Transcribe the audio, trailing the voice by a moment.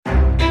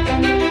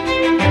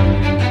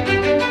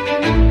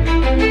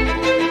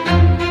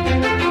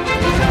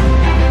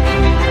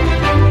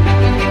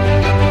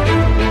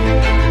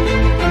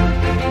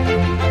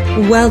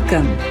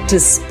Welcome to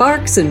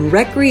Sparks and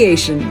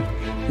Recreation,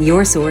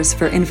 your source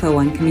for info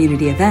on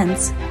community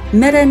events,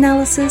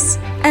 meta-analysis,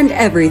 and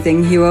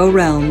everything Hero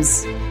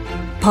Realms.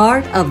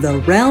 Part of the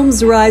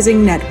Realms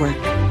Rising Network.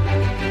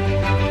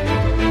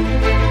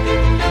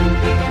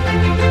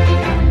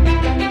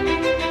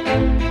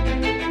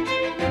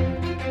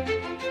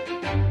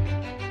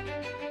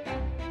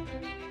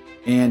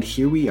 And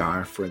here we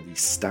are for the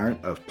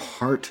start of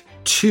part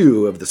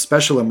 2 of the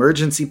Special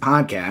Emergency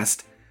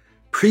Podcast,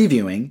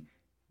 previewing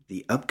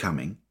the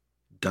upcoming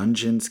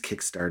Dungeons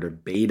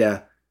Kickstarter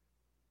beta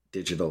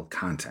digital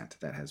content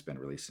that has been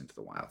released into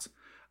the wilds.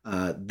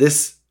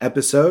 This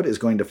episode is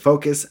going to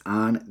focus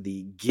on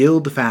the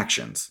guild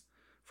factions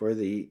for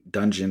the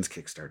Dungeons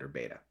Kickstarter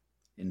beta.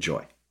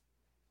 Enjoy.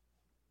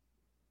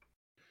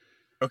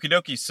 Okie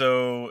dokie,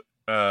 so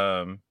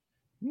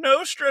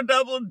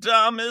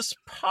Nostradamus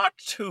Part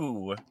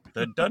 2,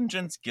 the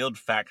Dungeons Guild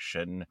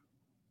faction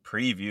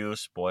preview,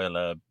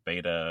 spoiler,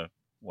 beta,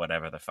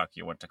 whatever the fuck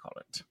you want to call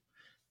it.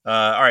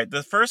 All right,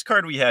 the first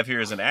card we have here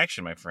is an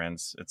action, my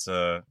friends. It's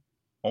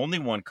only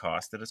one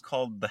cost. It is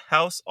called The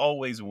House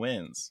Always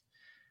Wins.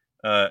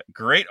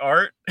 Great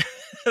art.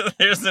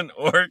 There's an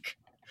orc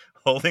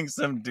holding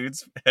some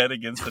dude's head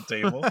against the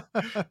table.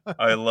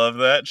 I love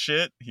that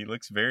shit. He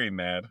looks very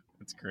mad.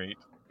 It's great.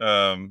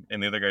 And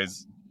the other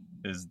guy's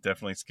is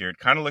definitely scared.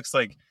 Kind of looks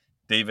like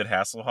David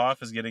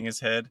Hasselhoff is getting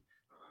his head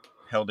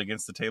held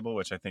against the table,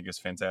 which I think is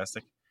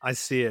fantastic. I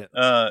see it.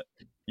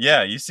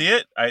 Yeah, you see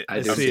it?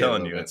 I'm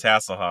telling you, it's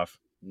Hasselhoff.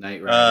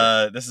 Knight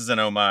Rider. This is an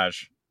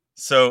homage.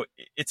 So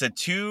it's a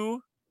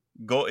 2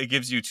 gold. It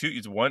gives you 2.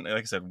 It's one,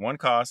 like I said, one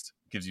cost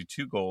gives you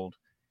 2 gold.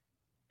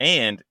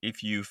 And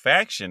if you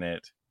faction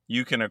it,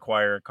 you can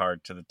acquire a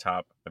card to the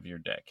top of your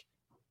deck.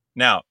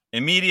 Now,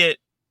 the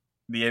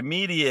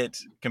immediate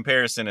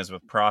comparison is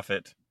with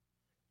Prophet.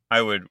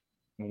 I would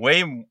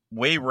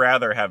way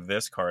rather have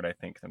this card, I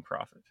think, than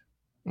Prophet.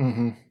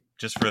 Mm-hmm.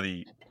 Just for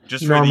the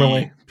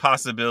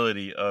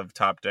possibility of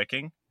top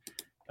decking.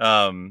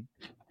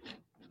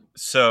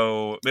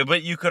 So,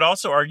 but you could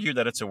also argue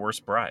that it's a worse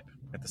bribe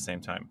at the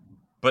same time.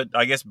 But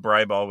I guess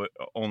bribe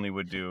only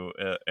would do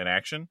an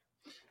action,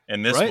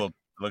 and this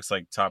looks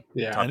like top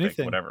deck,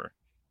 whatever.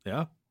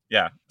 Yeah.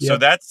 So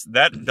that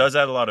does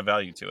add a lot of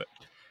value to it.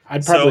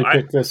 I'd probably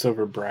pick this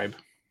over bribe.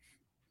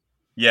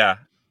 Yeah.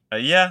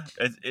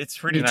 It's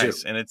pretty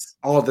nice, and it's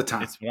all the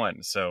time. It's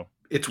one, so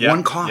it's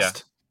one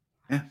cost.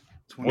 Yeah,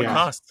 it's one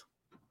cost,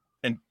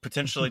 and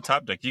potentially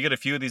top deck. You get a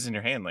few of these in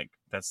your hand, like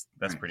that's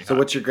right. pretty. So hot.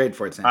 What's your grade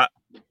for it, Sam?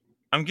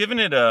 I'm giving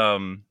it I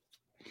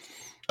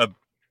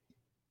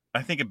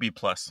think a B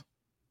plus,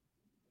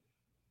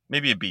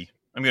 maybe a B.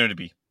 I'm giving it a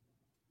B.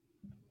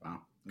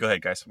 Wow. Go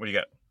ahead, guys. What do you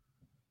got?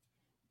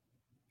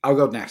 I'll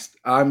go next.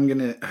 I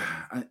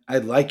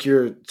like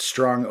your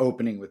strong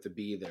opening with the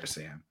B there,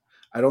 Sam.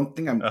 I don't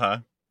think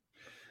I'm.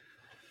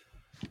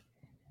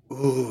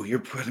 Ooh, you're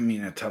putting me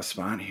in a tough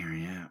spot here.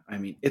 Yeah, I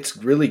mean, it's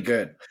really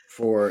good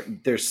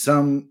there's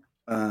some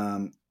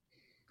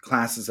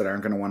classes that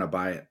aren't going to want to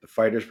buy it. The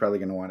fighter's probably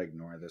going to want to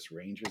ignore this.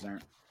 Rangers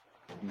aren't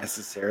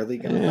necessarily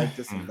going to like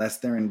this unless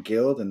they're in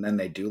guild, and then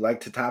they do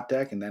like to top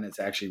deck, and then it's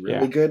actually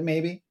really good,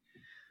 maybe.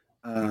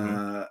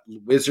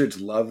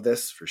 Wizards love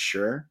this for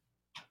sure.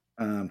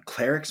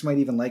 Clerics might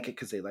even like it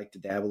because they like to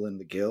dabble in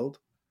the guild.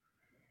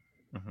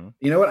 Mm-hmm.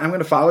 You know what? I'm going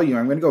to follow you.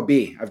 I'm going to go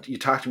B. You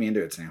talked me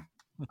into it, Sam.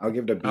 I'll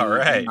give it a B. All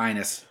right.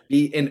 Minus.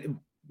 B, and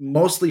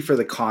mostly for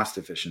the cost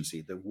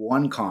efficiency. The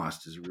one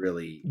cost is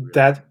really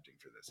tempting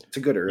for this. It's a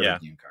good early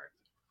game card.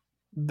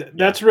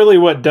 That's really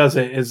what does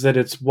it, is that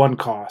it's one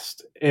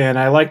cost. And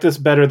I like this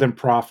better than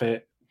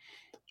Prophet.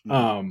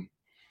 Mm-hmm.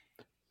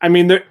 I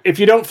mean, if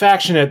you don't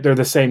faction it, they're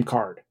the same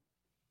card,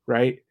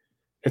 right?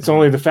 It's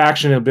only the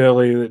faction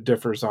ability that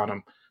differs on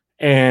them.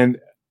 And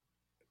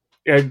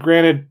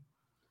granted,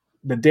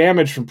 the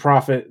damage from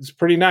Prophet is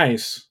pretty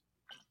nice.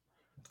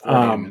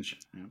 Damage.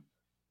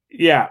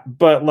 Yeah,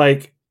 but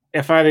like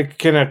if I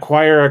can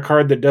acquire a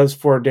card that does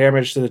 4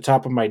 damage to the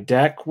top of my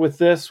deck with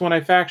this when I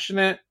faction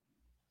it,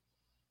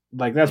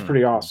 like that's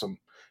pretty awesome.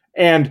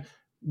 And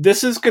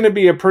this is going to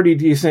be a pretty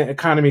decent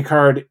economy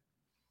card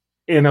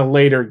in a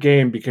later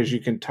game because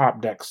you can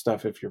top deck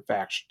stuff if you're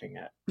factioning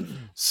it.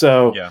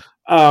 So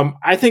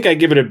I think I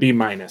give it a B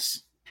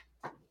minus.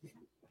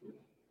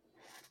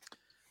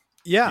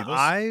 Yeah,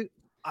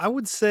 I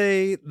would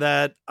say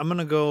that I'm going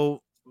to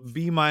go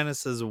B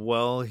minus as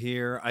well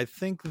here. I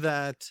think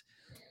that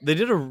they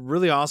did a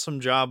really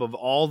awesome job of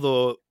all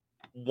the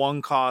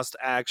one cost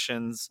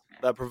actions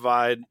that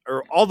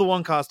all the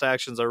one cost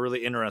actions are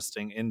really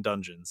interesting in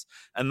Dungeons.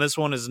 And this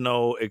one is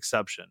no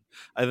exception.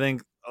 I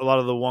think a lot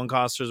of the one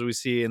costers we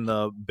see in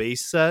the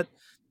base set,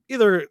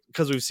 either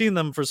because we've seen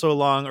them for so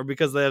long or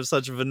because they have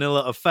such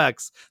vanilla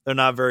effects, they're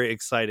not very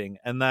exciting.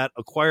 And that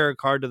acquire a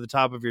card to the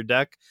top of your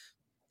deck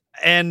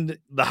and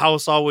the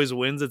house always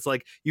wins. It's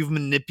like you've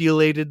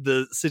manipulated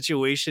the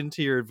situation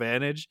to your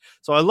advantage.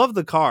 So I love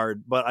the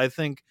card, but I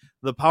think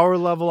the power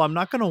level, I'm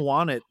not going to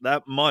want it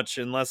that much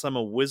unless I'm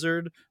a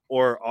wizard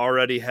or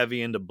already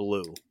heavy into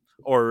blue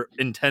or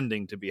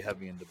intending to be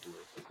heavy into blue.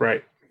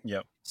 Right.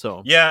 Yep.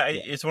 So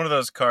it's one of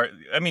those cards.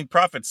 I mean,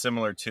 Prophet's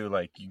similar to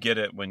like you get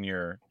it when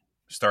you're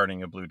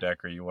starting a blue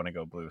deck or you want to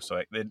go blue.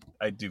 So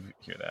I do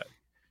hear that.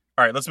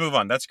 All right, let's move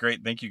on. That's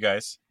great. Thank you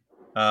guys.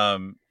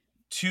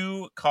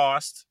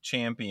 2-cost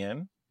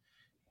champion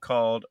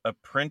called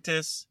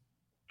Apprentice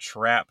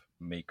Trap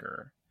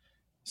Maker.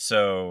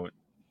 So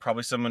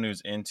probably someone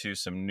who's into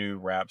some new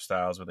rap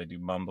styles where they do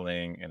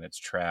mumbling and it's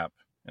trap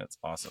and it's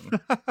awesome.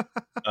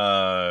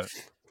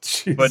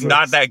 But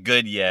not that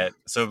good yet.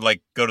 So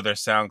like go to their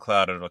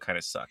SoundCloud and it'll kind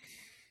of suck.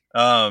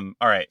 All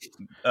right.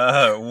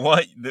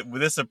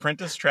 This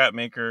Apprentice Trap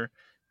Maker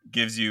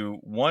gives you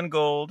 1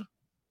 gold,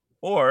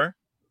 or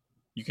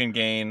you can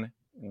gain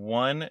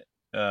 1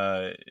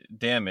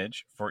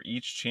 damage for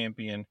each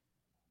champion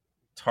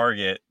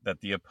target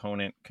that the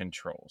opponent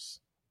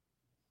controls.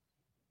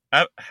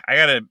 I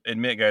gotta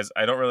admit, guys,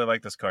 I don't really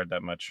like this card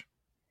that much.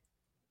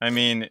 I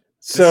mean,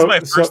 this is my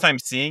first time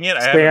seeing it.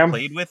 I haven't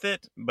played with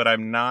it, but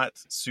I'm not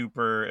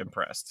super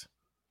impressed.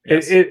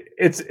 Yes.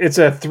 It's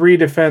a 3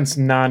 defense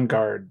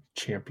non-guard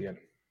champion.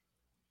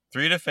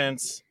 3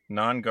 defense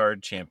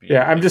non-guard champion.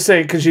 Yeah, I'm just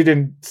saying because you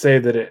didn't say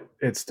that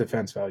it's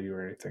defense value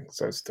or anything,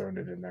 so I was throwing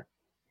it in there.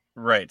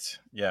 Right.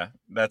 Yeah,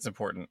 that's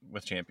important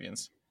with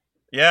champions.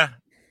 Yeah.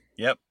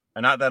 Yep.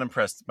 I'm not that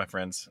impressed, my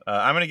friends.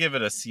 I'm gonna give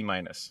it a C-.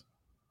 Okay.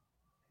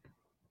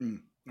 I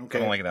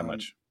don't like it that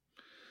much.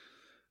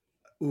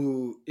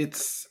 Ooh,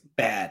 it's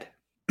bad.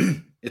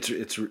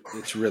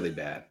 It's really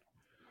bad.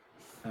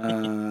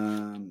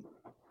 I'm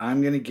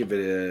gonna give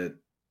it a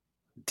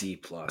D+.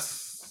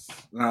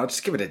 No, I'll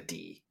just give it a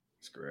D.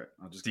 Screw it.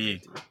 I'll just D.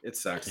 give it a D. It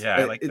sucks. Yeah,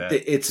 I like that.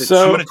 It's a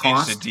so,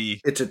 2-cost.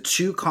 It's a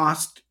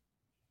 2-cost.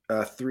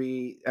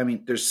 3. I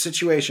mean, there's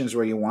situations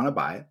where you want to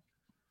buy it.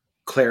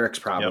 Clerics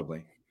probably.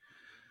 Yep.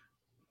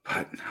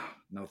 But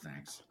no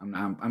thanks.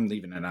 I'm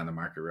leaving it on the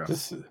market row.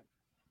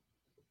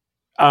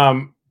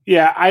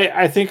 Yeah,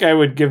 I think I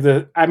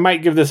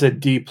might give this a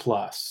D+.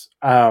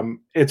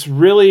 It's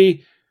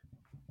really,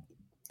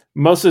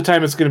 most of the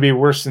time it's going to be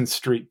worse than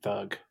Street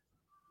Thug,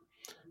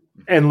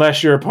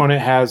 unless your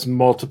opponent has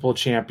multiple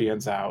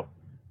champions out,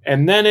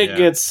 and then it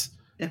gets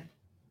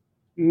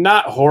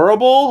not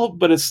horrible,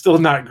 but it's still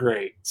not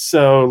great.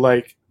 So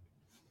like,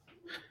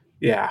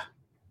 yeah,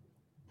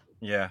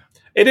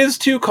 it is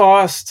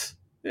 2-cost.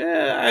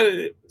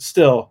 Yeah,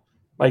 still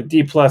like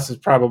D+ is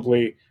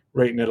probably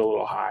rating it a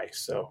little high.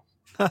 So.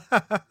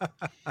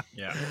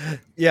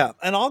 Yeah,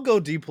 and I'll go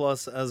D+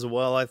 as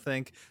well. I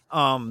think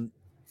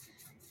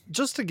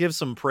just to give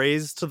some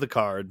praise to the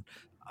card,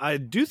 I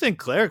do think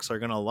clerics are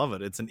gonna love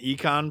it. It's an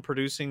econ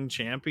producing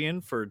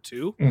champion for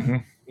 2. Mm-hmm.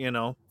 You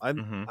know, I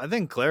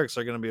think clerics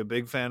are gonna be a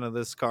big fan of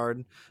this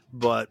card,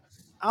 but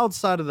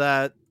outside of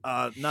that,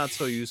 not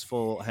so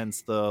useful.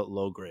 Hence the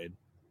low grade.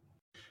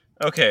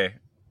 Okay.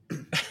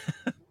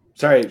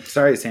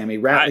 sorry, Sammy.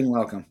 Rattling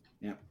welcome.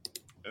 Yeah.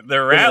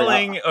 The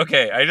rattling.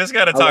 Okay, I just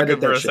got to talk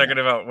for a second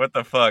about what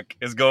the fuck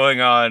is going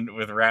on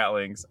with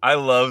rattlings. I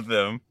love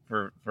them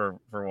for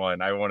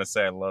one. I want to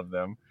say I love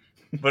them,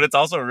 but it's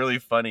also really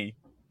funny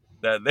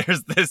that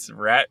there's this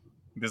rat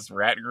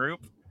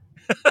group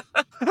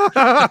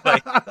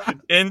like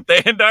in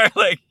Thandar.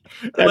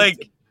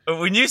 Like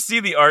when you see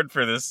the art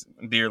for this,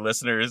 dear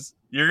listeners,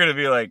 you're gonna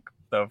be like,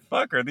 the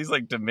fuck are these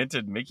like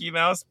demented Mickey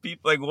Mouse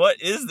people? Like,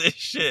 what is this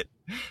shit?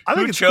 I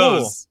think it's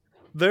cool.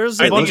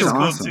 There's a bunch of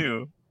cool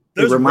too.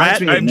 It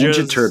reminds me of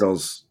Ninja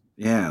Turtles.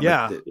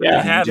 Yeah.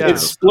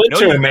 It's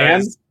Splinter,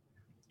 man.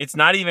 It's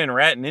not even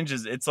rat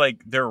ninjas. It's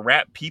like they're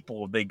rat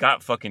people. They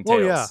got fucking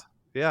tails. Oh,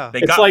 yeah.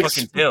 They got like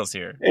fucking tails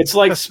here. It's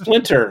like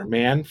Splinter,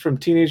 man, from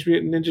Teenage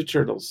Mutant Ninja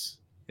Turtles.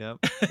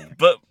 Yep.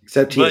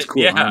 Except he has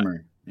cool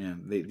armor. Yeah,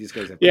 these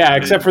guys have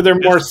except for they're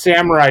more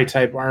samurai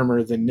type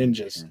armor than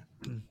ninjas.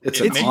 Yeah.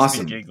 It's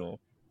awesome. Giggle.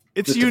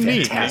 It's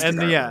unique,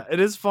 and it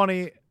is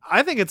funny.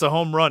 I think it's a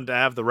home run to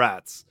have the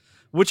rats,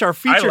 which are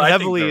featured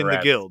heavily in the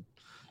guild.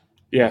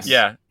 Yes.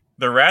 Yeah,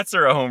 the rats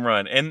are a home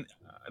run, and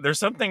there's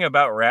something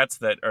about rats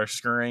that are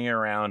scurrying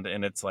around,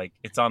 and it's like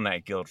it's on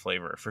that guild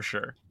flavor for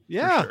sure.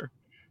 Yeah, for sure.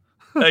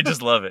 I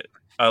just love it.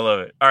 I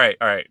love it. All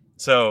right.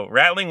 So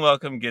Rattling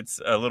Welcome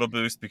gets a little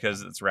boost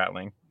because it's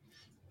rattling.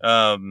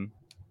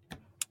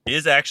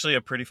 Is actually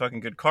a pretty fucking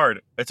good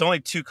card. It's only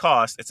 2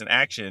 cost. It's an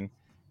action.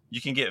 You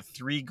can get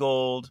 3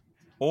 gold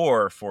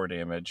or 4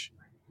 damage.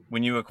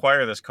 When you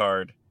acquire this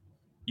card,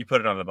 you put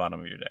it on the bottom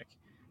of your deck.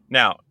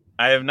 Now,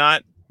 I have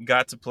not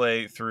got to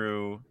play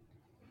through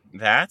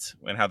that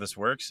and how this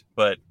works,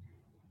 but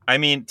I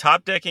mean,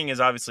 top decking is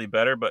obviously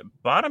better, but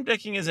bottom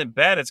decking isn't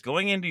bad. It's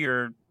going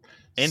into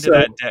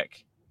that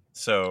deck.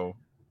 So,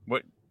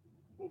 what?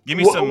 Give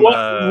me some.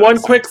 One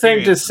quick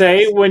thing to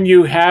say: when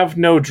you have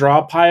no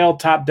draw pile,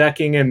 top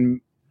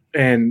decking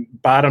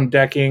and bottom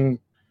decking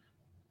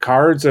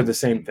cards are the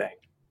same thing.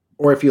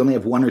 Or if you only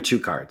have 1 or 2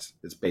 cards,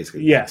 it's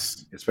basically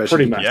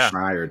especially if you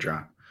try or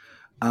draw.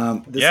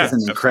 This is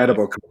an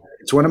incredible card.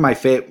 It's one of my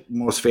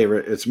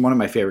favorite. It's one of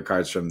my favorite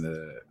cards from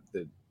the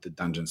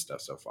dungeon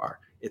stuff so far.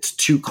 It's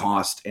 2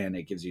 cost and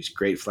it gives you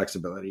great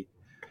flexibility.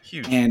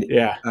 Huge. And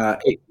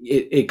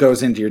it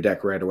goes into your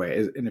deck right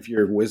away. And if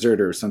you're a wizard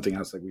or something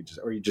else or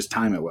you just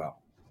time it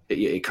well,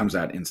 it comes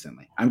out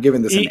instantly. I'm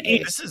giving this an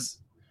A. This is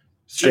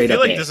straight I feel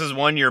up like A. this is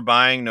one you're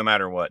buying no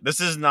matter what. This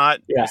is not.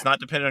 Yeah. It's not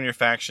dependent on your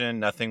faction.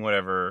 Nothing.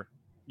 Whatever.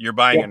 You're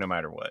buying it no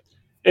matter what.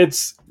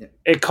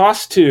 It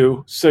costs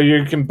 2, so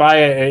you can buy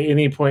it at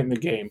any point in the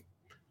game.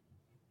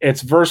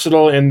 It's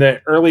versatile. In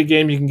the early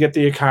game, you can get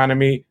the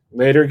economy.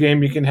 Later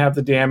game, you can have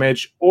the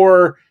damage,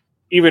 or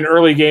even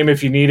early game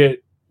if you need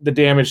it, the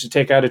damage to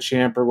take out a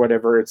champ or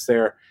whatever. It's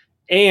there,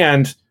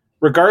 and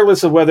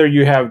regardless of whether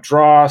you have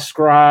draw,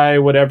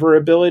 scry, whatever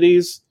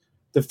abilities,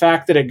 the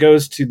fact that it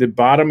goes to the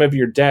bottom of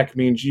your deck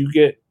means you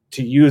get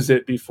to use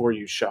it before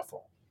you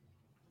shuffle.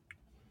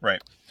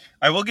 Right.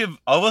 I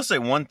will say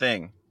one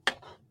thing.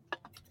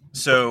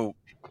 So,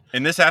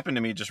 and this happened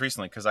to me just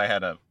recently because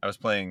I was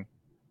playing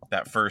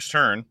that first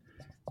turn,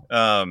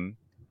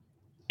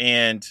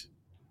 and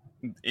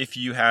if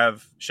you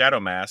have Shadow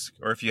Mask,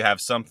 or if you have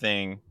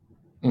something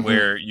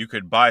where you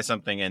could buy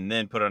something and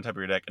then put it on top of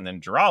your deck and then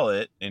draw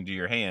it into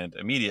your hand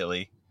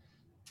immediately,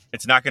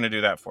 it's not going to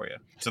do that for you.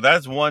 So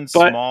that's one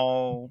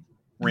small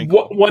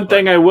wrinkle. One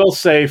thing I will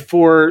say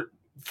for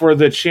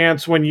the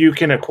chance when you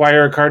can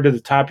acquire a card to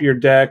the top of your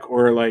deck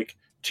or like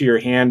to your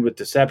hand with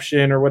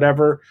Deception or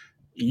whatever,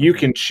 you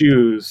can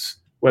choose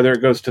whether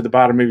it goes to the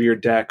bottom of your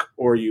deck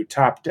or you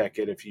top deck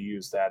it if you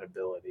use that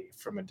ability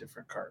from a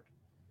different card.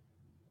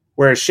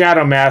 Whereas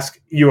Shadow Mask,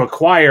 you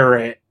acquire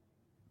it,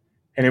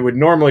 and it would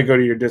normally go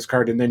to your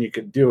discard, and then you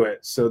could do it.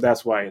 So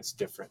that's why it's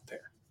different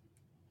there.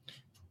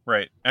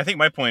 Right. I think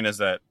my point is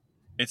that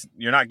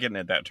you're not getting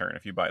it that turn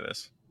if you buy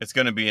this. It's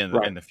going to be in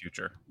the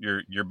future.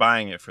 You're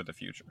buying it for the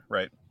future,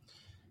 right?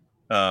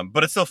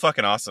 But it's still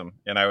fucking awesome,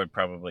 and I would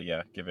probably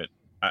give it.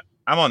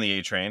 I'm on the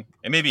A train.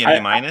 It may be an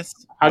A minus.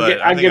 I'll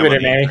give it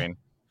an A.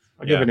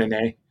 I'll give it an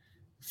A.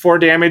 4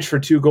 damage for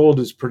 2 gold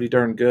is pretty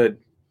darn good.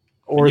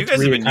 Or you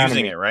guys have been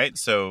using it, right?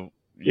 So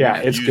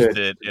it's good.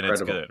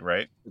 It's good,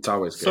 right? It's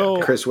always good.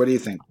 So, Chris, what do you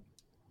think?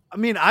 I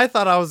mean, I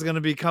thought I was going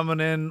to be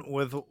coming in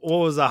with what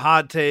was a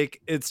hot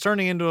take. It's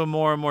turning into a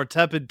more and more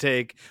tepid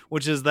take,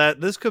 which is that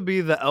this could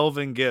be the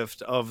Elven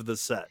gift of the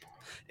set.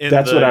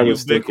 That's what I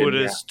was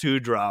ubiquitous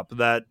 2-drop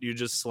that you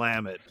just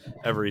slam it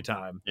every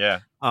time. Yeah.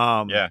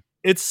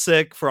 It's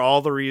sick for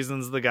all the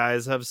reasons the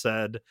guys have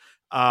said.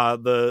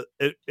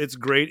 It's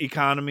great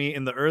economy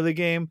in the early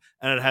game,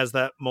 and it has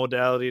that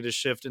modality to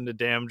shift into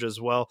damage as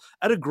well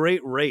at a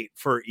great rate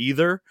for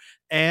either.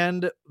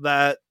 And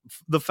that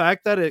the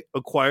fact that it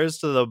acquires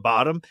to the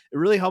bottom, it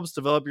really helps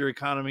develop your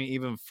economy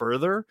even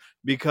further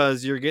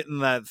because you're getting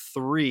that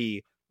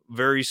 3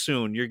 very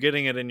soon. You're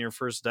getting it in your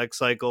first deck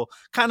cycle,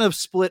 kind of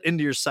split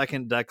into your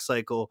second deck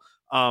cycle,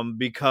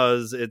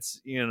 because it's,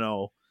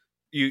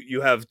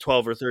 you have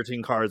 12 or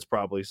 13 cards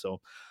probably. So,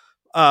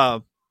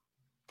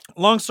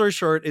 long story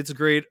short, it's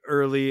great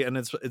early and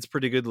it's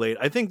pretty good late.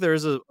 I think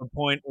there's a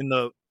point in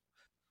the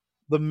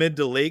mid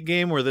to late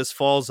game where this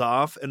falls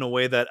off in a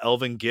way that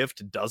Elven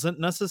Gift doesn't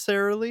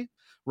necessarily,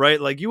 right?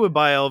 Like you would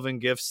buy Elven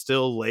Gift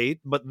still late,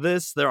 but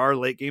there are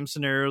late game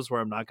scenarios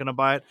where I'm not going to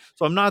buy it.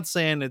 So I'm not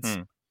saying it's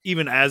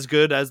even as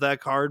good as that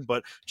card,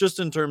 but just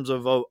in terms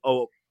of,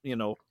 that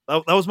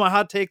was my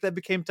hot take that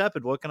became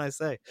tepid. What can I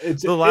say?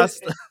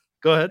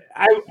 Go ahead.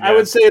 I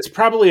would say it's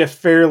probably a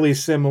fairly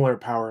similar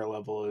power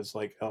level as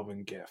like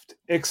Elven Gift,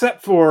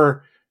 except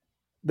for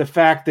the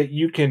fact that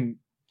you can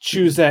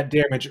choose that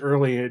damage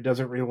early and it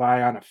doesn't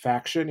rely on a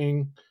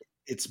factioning.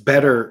 It's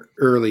better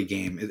early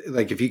game.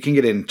 Like if you can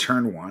get it in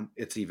turn 1,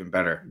 it's even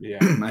better. Yeah,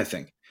 I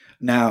think.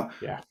 Now,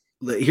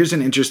 here's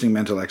an interesting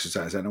mental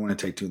exercise. I don't want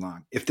to take too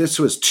long. If this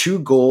was 2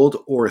 gold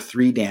or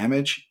 3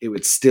 damage, it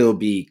would still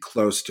be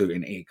close to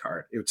an A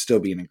card. It would still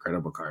be an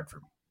incredible card for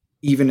me,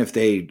 even if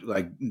they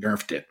like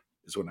nerfed it.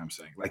 Is what I'm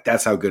saying. Like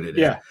that's how good it is.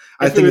 Yeah,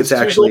 I think it's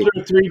actually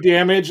 3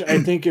 damage. I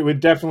think it would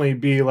definitely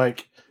be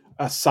like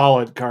a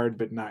solid card,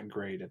 but not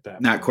great at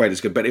that. Not quite as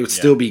good, but it would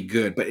still be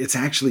good. But it's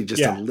actually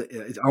just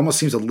it almost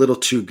seems a little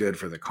too good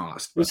for the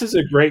cost. This is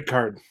a great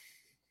card.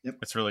 Yep,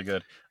 it's really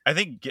good. I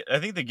think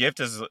the gift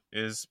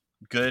is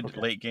good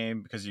late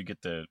game because you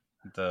get the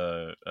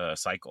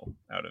cycle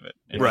out of it.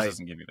 It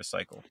doesn't give you the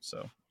cycle.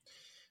 So,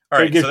 all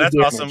right, so that's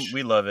awesome.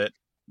 We love it.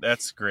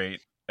 That's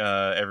great.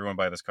 Everyone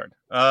buy this card.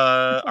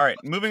 All right,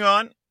 moving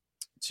on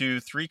to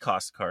 3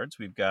 cost cards.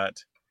 We've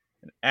got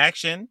an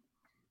action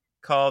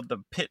called the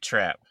Pit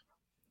Trap.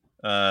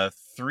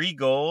 3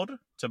 gold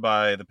to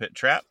buy the Pit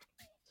Trap.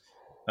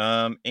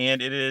 And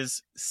it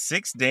is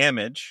 6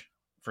 damage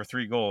for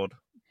 3 gold.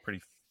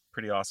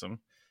 Pretty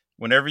awesome.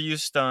 Whenever you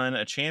stun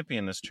a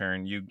champion this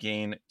turn, you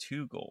gain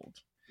 2 gold.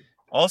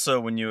 Also,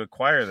 when you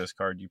acquire this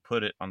card, you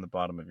put it on the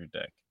bottom of your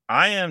deck.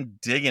 I am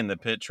digging the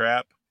Pit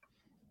Trap.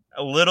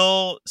 A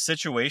little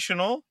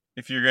situational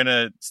if you're going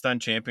to stun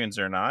champions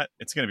or not.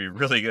 It's going to be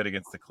really good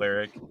against the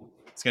cleric.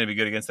 It's going to be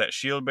good against that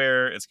shield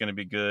bearer. It's going to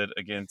be good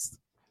against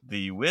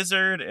the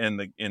wizard and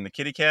the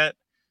kitty cat.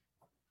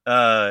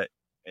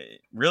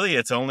 Really,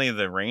 it's only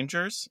the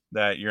rangers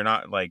that you're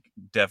not like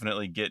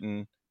definitely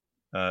getting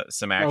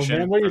some action. Oh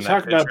man, what are you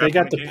talking about? They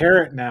got the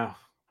parrot now.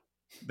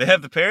 They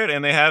have the parrot,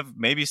 and they have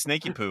maybe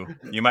Snaky Poo.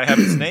 You might have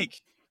a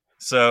snake,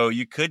 so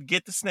you could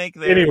get the snake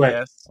there.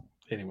 Yes.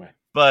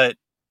 But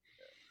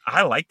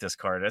I like this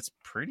card. That's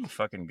pretty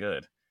fucking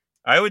good.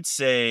 I would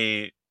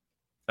say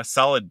a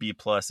solid B+,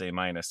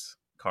 A-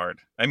 card.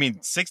 I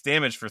mean, 6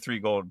 damage for 3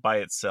 gold by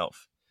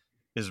itself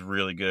is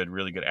really good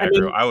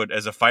aggro. I would,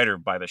 as a fighter,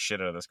 buy the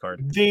shit out of this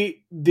card.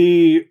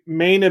 The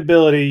main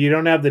ability, you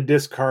don't have the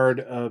discard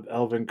of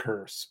Elven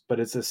Curse, but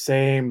it's the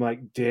same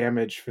like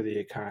damage for the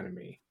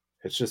economy.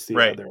 It's just the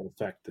other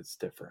effect that's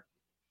different.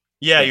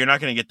 Yeah, you're not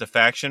going to get the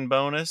faction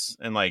bonus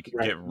and like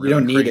get really you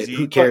don't need crazy, it.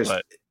 Who cares?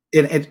 But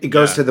it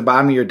goes to the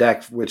bottom of your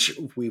deck, which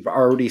we've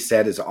already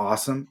said is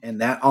awesome, and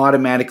that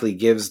automatically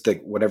gives the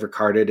whatever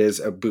card it is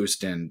a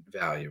boost in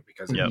value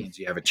because it means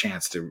you have a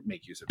chance to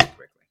make use of it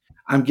quickly.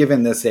 I'm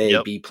giving this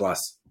a B+,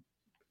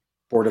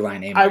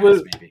 borderline A-,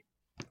 maybe.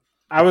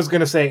 I was going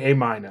to say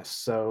A-,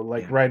 so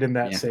like right in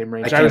that same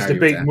range. I was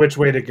debating which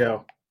way to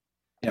go.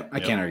 Yep, I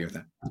can't argue with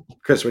that.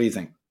 Chris, what do you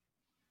think?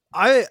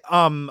 I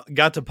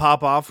got to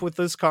pop off with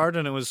this card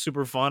and it was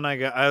super fun.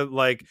 And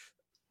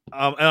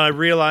I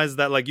realized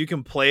that like you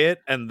can play it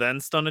and then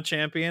stun a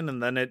champion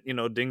and then it,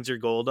 dings your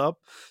gold up.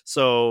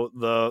 So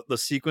the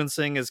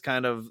sequencing is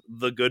kind of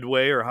the good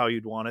way or how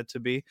you'd want it to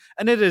be.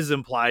 And it is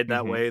implied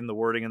that way in the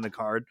wording in the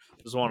card.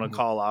 Just want to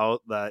call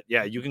out that,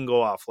 you can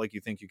go off like you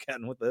think you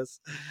can with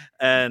this.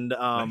 And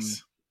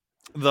nice.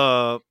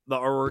 The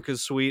artwork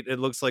is sweet. It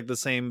looks like the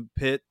same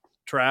pit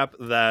trap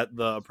that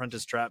the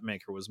Apprentice Trap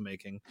Maker was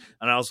making,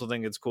 and I also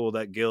think it's cool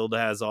that Guild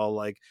has all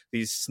like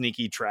these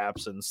sneaky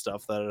traps and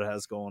stuff that it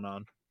has going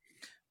on.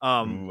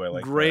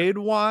 Grade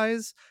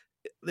wise,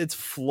 its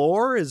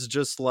floor is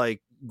just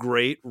like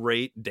great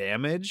rate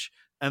damage,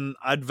 and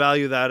I'd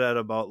value that at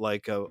about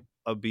like a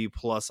B+,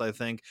 I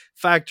think,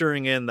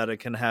 factoring in that it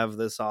can have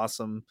this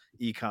awesome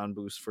econ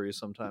boost for you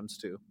sometimes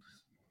too.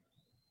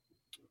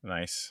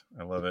 Nice,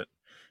 I love it.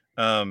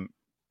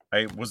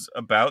 I was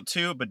about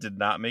to, but did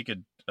not make a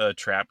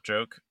trap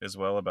joke as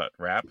well about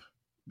rap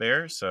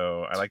there,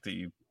 so I like that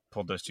you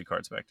pulled those 2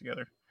 cards back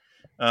together.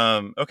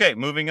 Okay,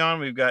 moving on,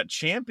 we've got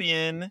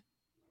Champion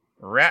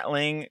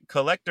Ratling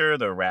Collector.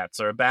 The rats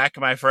are back,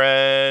 my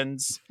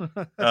friends.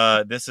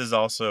 This is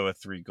also a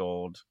 3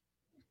 gold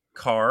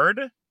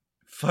card.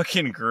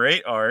 Fucking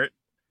great art.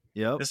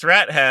 Yep. This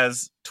rat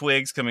has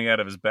twigs coming out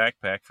of his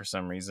backpack for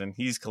some reason.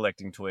 He's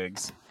collecting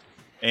twigs.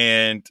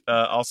 And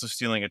also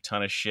stealing a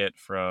ton of shit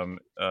from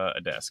a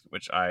desk,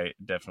 which I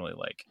definitely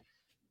like.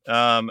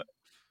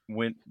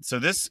 So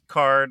this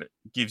card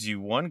gives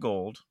you 1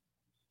 gold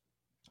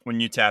when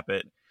you tap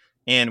it,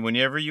 and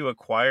whenever you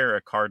acquire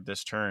a card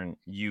this turn,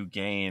 you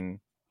gain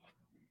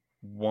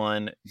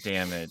 1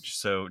 damage.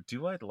 So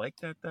do I like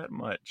that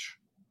much?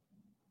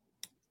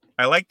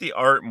 I like the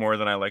art more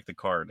than I like the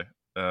card,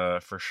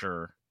 for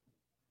sure.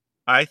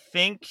 I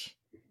think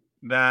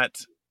that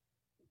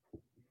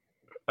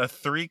a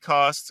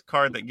 3-cost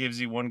card that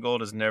gives you 1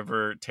 gold is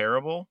never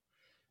terrible.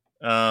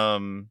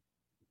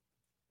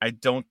 I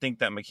don't think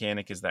that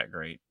mechanic is that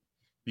great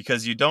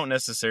because you don't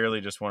necessarily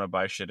just want to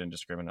buy shit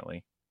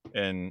indiscriminately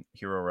in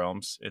Hero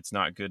Realms. It's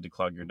not good to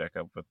clog your deck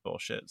up with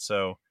bullshit.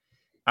 So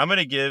I'm going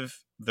to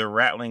give the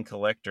Rattling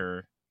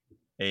Collector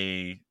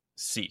a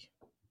C.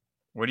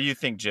 What do you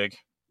think, Jig?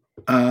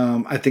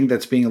 I think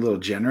that's being a little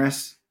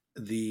generous.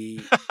 The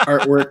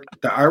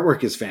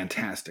artwork is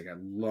fantastic. I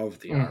love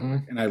the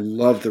artwork, and I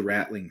love the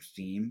Rattling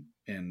theme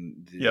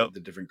and the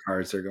different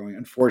cards they're going.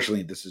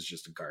 Unfortunately, this is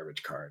just a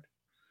garbage card.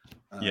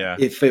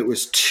 If it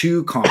was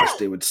 2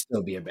 cost, it would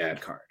still be a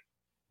bad card.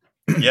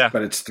 Yeah,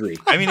 but it's 3.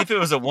 I mean, if it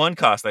was a 1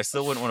 cost, I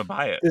still wouldn't want to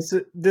buy it.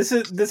 This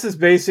is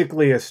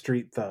basically a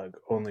Street Thug,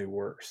 only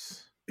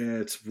worse.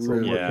 It's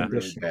really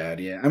bad.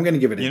 Yeah, I'm going to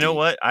give it a D. You know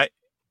what?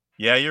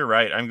 Yeah, you're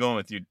right. I'm going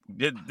with you.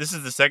 This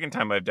is the second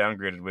time I've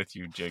downgraded with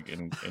you, Jig,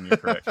 and you're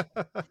correct.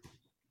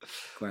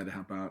 Glad to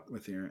help out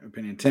with your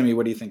opinion. Timmy,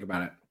 what do you think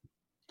about it?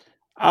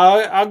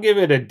 I'll give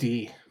it a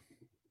D.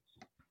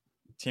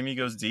 Timmy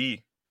goes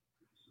D.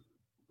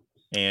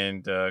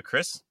 And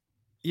Chris?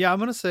 Yeah, I'm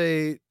going to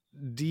say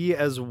D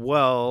as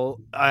well.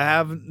 I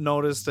have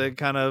noticed it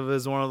kind of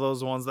is one of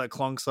those ones that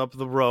clunks up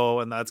the row,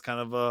 and that's kind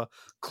of a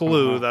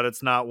clue that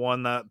it's not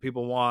one that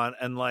people want.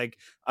 And like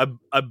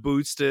I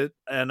boosted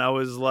and I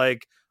was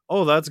like,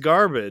 oh, that's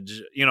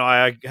garbage.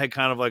 I had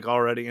kind of like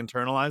already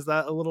internalized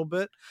that a little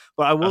bit.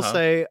 But I will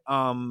say,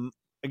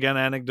 again,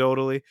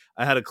 anecdotally,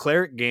 I had a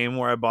cleric game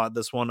where I bought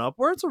this one up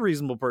where it's a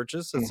reasonable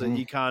purchase. It's an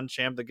econ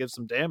champ that gives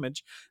some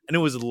damage, and it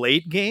was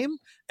late game,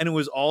 and it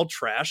was all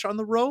trash on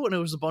the row, and it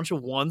was a bunch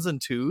of 1s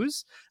and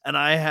 2s, and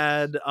I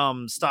had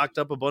stocked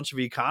up a bunch of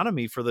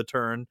economy for the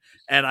turn,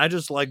 and I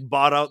just like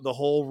bought out the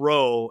whole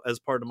row as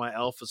part of my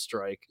Alpha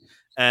Strike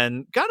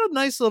and got a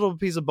nice little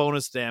piece of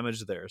bonus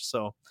damage there.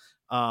 So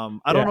I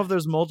don't know if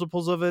there's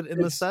multiples of it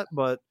in the set,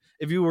 but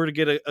if you were to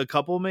get a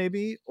couple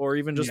maybe, or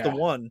even just the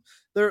one,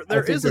 there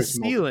is a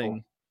ceiling.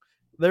 Multiple.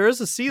 There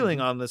is a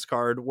ceiling on this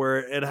card where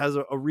it has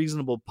a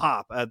reasonable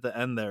pop at the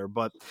end there,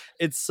 but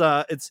it's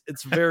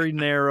very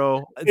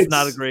narrow. It's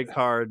not a great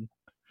card.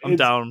 I'm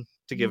down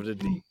to give it a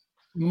D.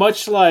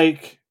 Much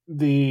like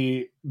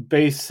the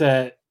base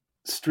set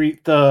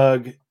Street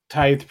Thug,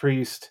 Tithe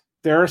Priest,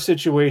 there are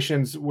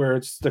situations where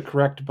it's the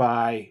correct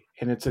buy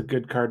and it's a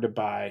good card to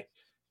buy.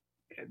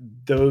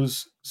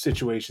 Those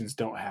situations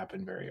don't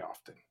happen very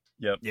often.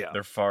 Yep. Yeah.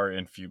 They're far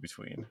and few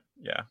between.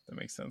 Yeah, that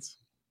makes sense.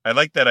 I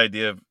like that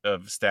idea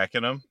of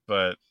stacking them,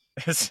 but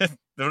what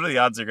are the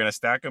odds they're going to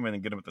stack them and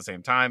then get them at the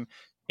same time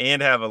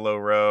and have a low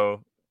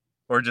row,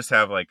 or just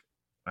have like,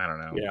 I don't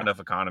know, enough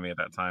economy at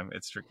that time?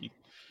 It's tricky.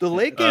 The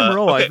late game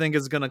row, I think,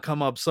 is going to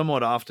come up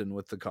somewhat often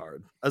with the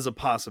card as a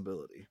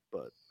possibility.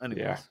 But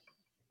anyways. Yeah.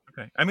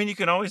 Okay. I mean, you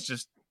can always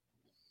just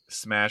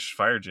smash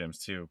fire gems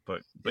too,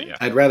 but yeah.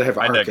 I'd rather have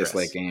Arcus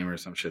late game or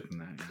some shit than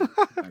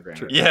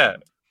that. Yeah,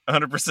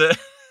 100%.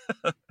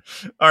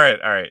 All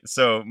right.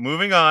 So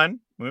moving on.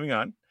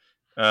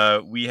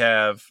 We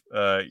have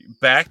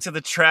back to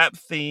the trap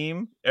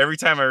theme. Every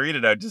time I read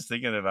it, I'm just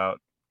thinking about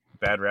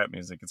bad rap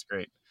music. It's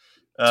great.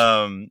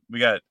 We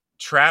got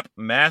Trap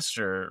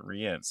Master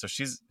Rien. So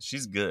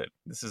she's good.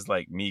 This is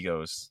like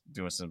Migos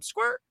doing some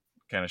squirt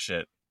kind of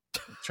shit.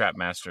 Trap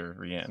Master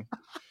Rien.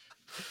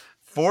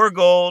 4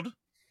 gold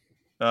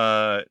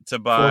to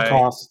buy 4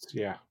 costs,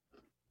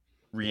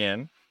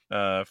 Rien.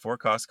 4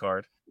 cost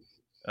card.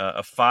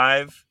 A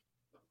 5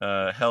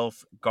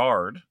 health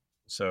guard.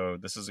 So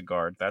this is a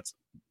guard. That's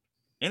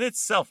in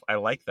itself, I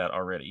like that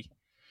already.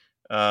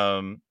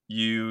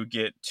 You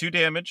get 2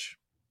 damage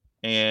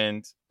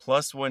and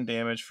 +1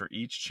 damage for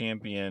each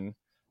champion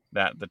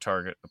that the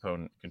target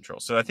opponent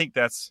controls. So I think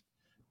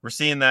we're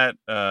seeing that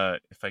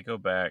if I go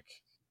back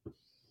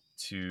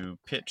to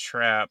Pit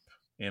Trap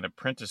and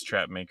Apprentice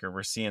Trap Maker,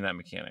 we're seeing that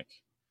mechanic.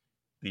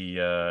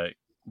 The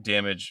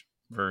damage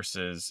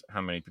versus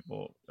how many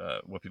people,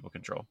 what people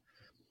control.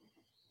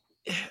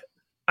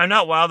 I'm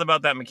not wild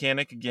about that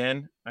mechanic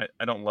again.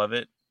 I don't love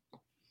it.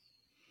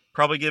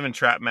 Probably giving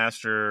Trap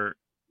Master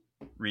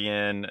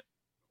Rien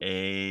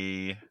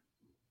a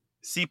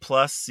C+,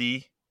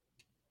 C.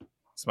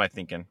 That's my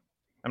thinking.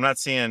 I'm not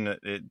seeing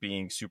it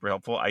being super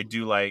helpful. I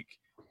do like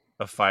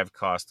a 5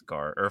 cost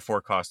guard or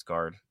 4 cost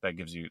guard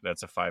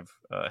that's a 5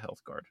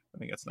 health guard. I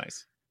think that's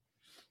nice.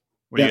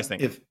 What do you guys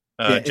think?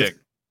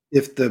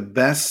 If the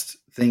best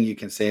thing you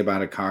can say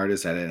about a card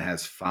is that it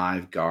has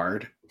 5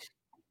 guard,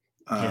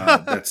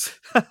 that's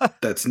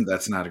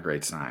not a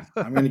great sign.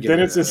 I'm going to give then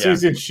it's a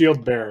seasoned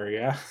shield bearer,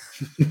 yeah.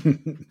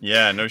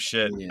 Yeah, no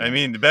shit. Yeah. I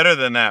mean, better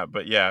than that,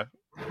 but yeah.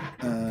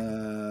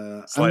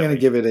 I'm going to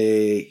give it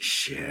a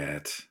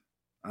shit.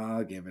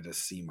 I'll give it a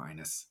C-,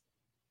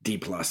 D+.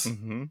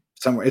 Mm-hmm.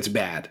 Somewhere it's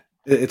bad.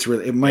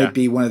 It might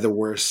be one of the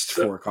worst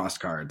 4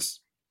 cost cards.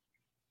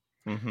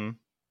 Mm-hmm.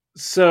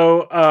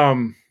 So,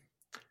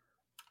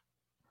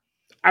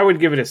 I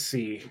would give it a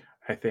C,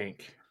 I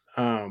think.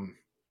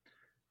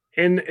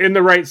 In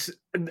the right,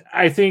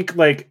 I think,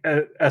 like,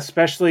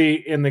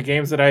 especially in the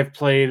games that I've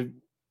played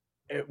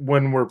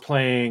when we're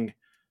playing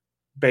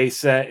base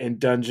set and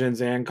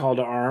dungeons and Call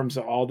to Arms,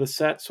 all the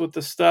sets with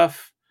the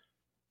stuff,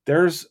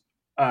 there's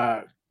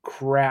a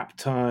crap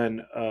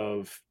ton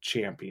of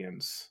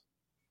champions.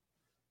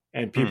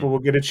 And people will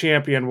get a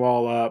champion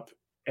wall up,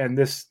 and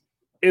this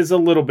is a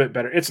little bit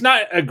better. It's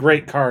not a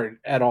great card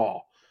at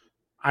all.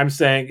 I'm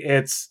saying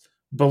it's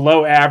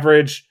below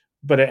average,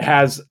 but it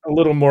has a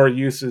little more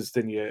uses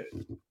than you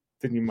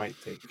might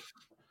think.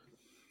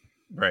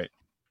 Right.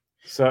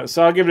 So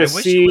I'll give it a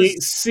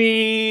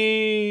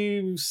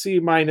C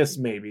minus,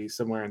 maybe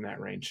somewhere in that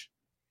range.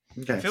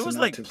 Okay, if it was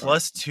like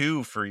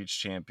 +2 for each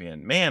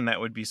champion, man, that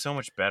would be so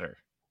much better.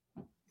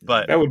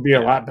 But that would be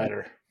a lot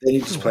better. They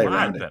need to play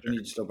around it. You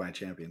need to still buy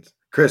champions.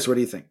 Chris, what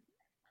do you think?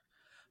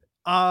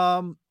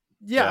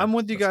 Yeah, I'm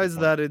with you guys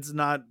that it's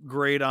not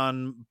great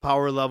on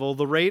power level.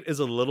 The rate is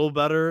a little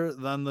better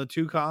than the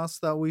 2 costs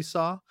that we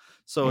saw.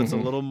 So it's a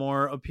little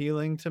more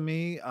appealing to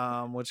me,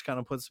 which kind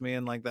of puts me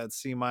in like that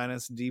C-,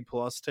 D+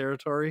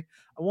 territory.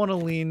 I want to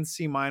lean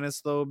C-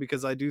 though,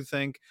 because I do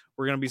think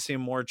we're going to be seeing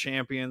more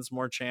champions,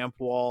 more champ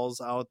walls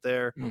out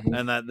there,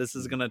 and that this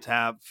is going to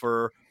tap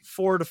for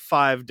 4 to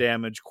 5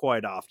 damage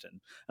quite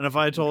often. And if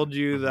I told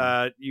you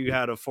that you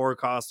had a 4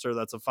 coster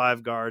that's a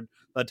 5 guard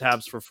that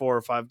taps for 4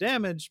 or 5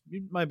 damage,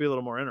 you might be a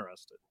little more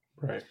interested.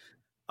 Right.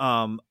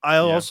 I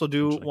also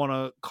do want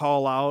to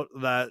call out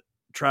that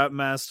Trap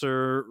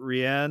Master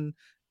Rien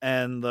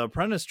and the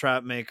Apprentice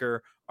Trap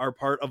Maker are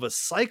part of a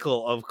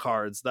cycle of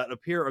cards that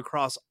appear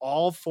across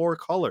all 4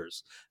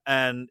 colors,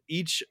 and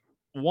each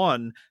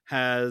one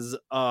has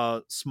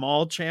a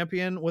small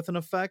champion with an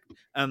effect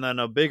and then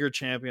a bigger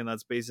champion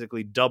that's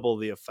basically double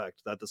the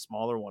effect that the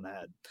smaller one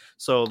had.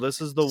 So this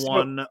is the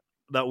one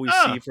that we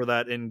see for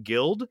that in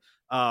Guild.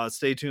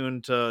 Stay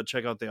tuned to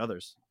check out the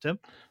others. Tim?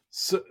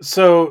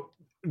 So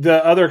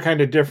the other kind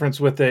of difference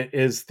with it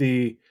is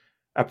the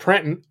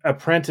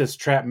Apprentice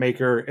Trap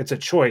Maker. It's a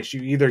choice.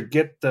 You either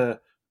get the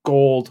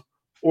gold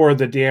or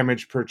the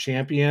damage per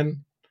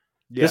champion.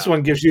 Yeah. This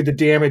one gives you the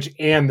damage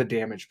and the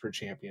damage per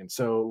champion.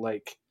 So,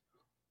 like,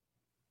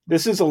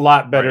 this is a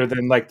lot better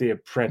than like the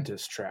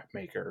Apprentice Trap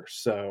Maker.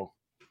 So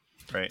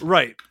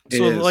Right.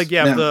 So like,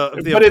 yeah,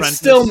 but it's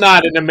still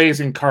not an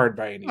amazing card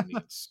by any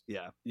means.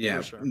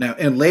 Yeah. Sure. Now,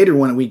 and later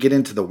when we get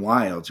into the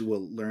wilds,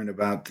 we'll learn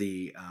about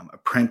the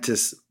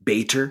apprentice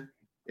baiter.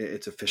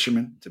 It's a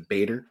fisherman. It's a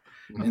baiter.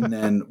 And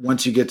then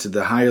once you get to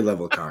the higher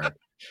level card,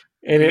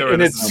 and it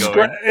is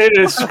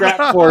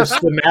Scrap Force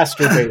the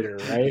masturbator,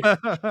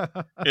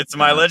 right? It's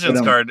my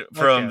Legends card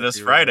from this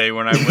Friday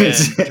when I win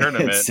the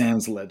tournament. It's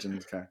Sam's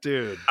Legends card,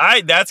 dude.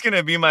 That's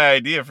gonna be my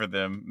idea for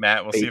them,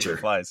 Matt. We'll see if it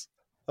flies.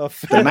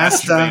 The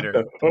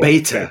Master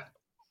Beta.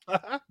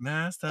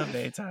 Master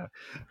Beta.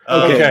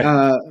 Okay.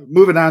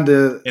 Moving on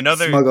to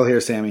Smuggle here,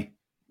 Sammy.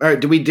 All right.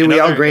 Did we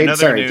all grade?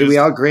 Sorry, did we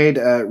all grade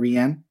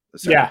Rian?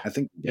 Sorry, yeah, I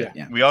think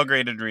we all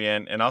graded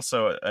Rian, and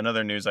also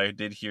another news. I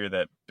did hear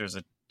that there's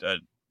a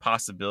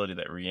possibility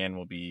that Rian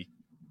will be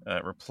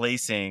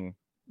replacing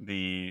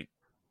the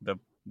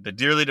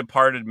dearly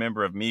departed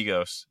member of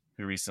Migos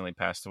who recently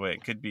passed away.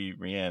 It could be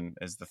Rian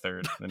as the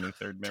new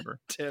third member.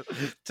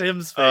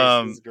 Tim's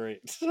face is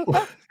great.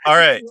 All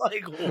right,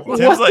 what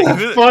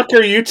the fuck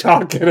are you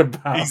talking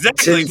about?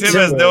 Exactly, Tim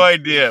has no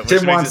idea.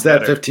 Tim wants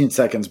that 15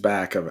 seconds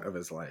back of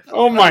his life.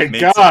 Oh my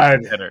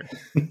god!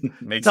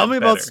 Tell me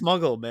about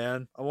Smuggle,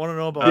 man. I want to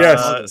know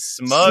about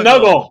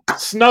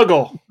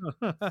Snuggle.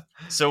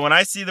 So when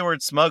I see the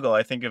word Smuggle,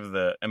 I think of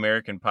the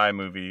American Pie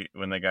movie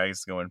when the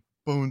guy's going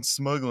bone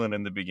smuggling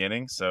in the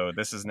beginning. So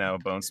this is now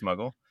Bone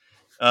Smuggle.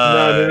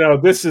 No.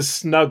 This is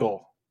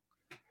Snuggle.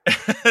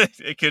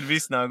 It could be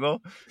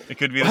Snuggle. It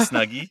could be the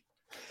Snuggie.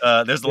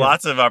 There's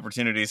lots of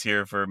opportunities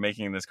here for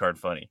making this card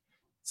funny.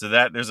 So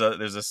that there's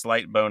a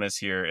slight bonus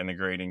here in the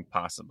grading,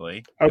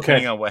 possibly. Okay.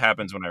 Depending on what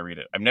happens when I read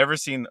it. I've never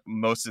seen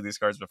most of these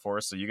cards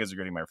before, so you guys are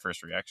getting my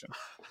first reaction.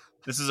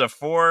 This is a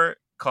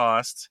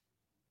 4-cost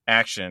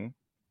action.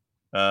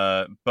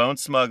 Bone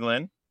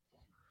smuggling.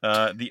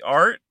 The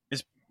art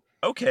is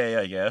okay,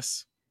 I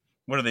guess.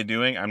 What are they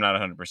doing? I'm not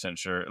 100%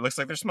 sure. It looks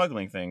like they're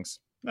smuggling things.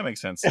 That makes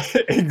sense.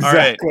 Exactly. All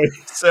right.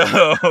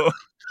 So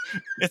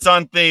it's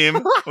on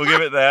theme. We'll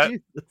give it that.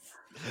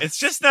 It's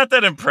just not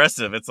that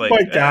impressive. It's like, oh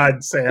my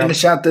God, Sam.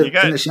 Finish out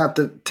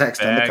the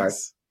text on the card.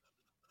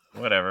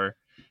 Whatever.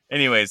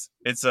 Anyways,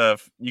 it's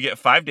you get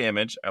 5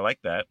 damage. I like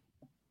that.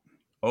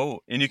 Oh,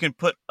 and you can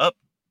put up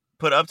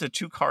to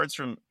 2 cards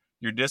from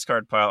your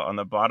discard pile on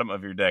the bottom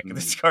of your deck.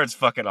 This card's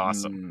fucking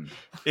awesome.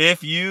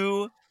 If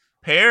you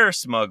pair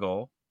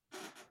Smuggle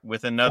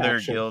with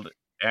another guild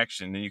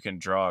action, then you can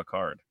draw a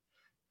card.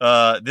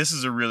 This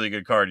is a really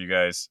good card, you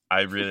guys.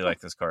 I really like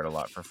this card a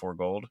lot for 4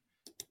 gold.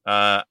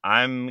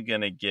 I'm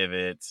gonna give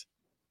it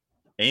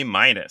A-.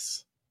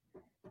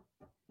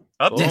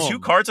 Up to 2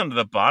 cards onto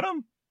the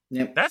bottom?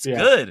 Yep. That's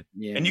good.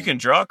 Yeah. And you can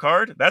draw a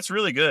card? That's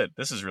really good.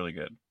 This is really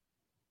good.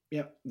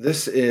 Yep.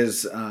 This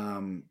is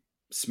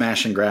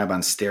smash and grab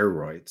on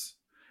steroids.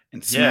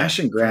 And smash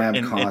and grab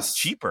costs it's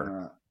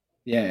cheaper.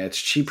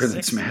 It's cheaper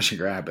than smash and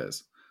grab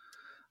is.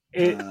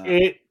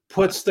 It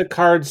puts the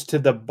cards to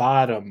the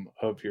bottom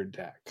of your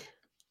deck.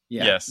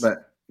 Yeah, yes.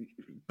 But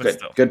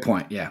good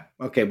point. Yeah.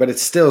 Okay, but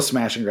it's still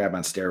smash and grab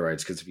on steroids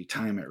because if you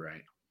time it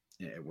right,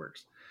 it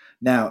works.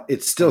 Now,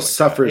 it still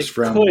suffers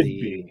from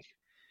the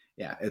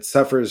it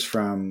suffers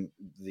from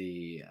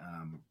the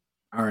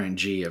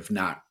RNG of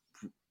not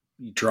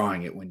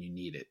drawing it when you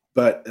need it.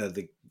 But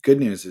the good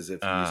news is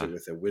if you use it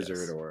with a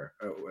wizard or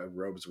a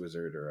robes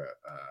wizard or a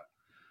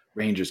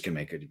Rangers can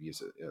make good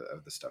use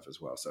of the stuff as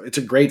well. So it's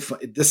a great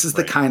this is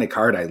the kind of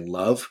card I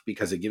love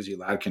because it gives you a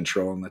lot of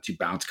control and lets you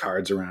bounce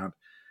cards around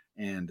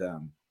and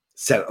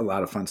set a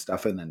lot of fun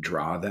stuff and then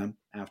draw them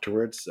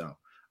afterwards. So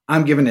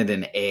I'm giving it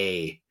an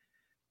A,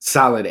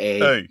 solid A,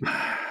 hey.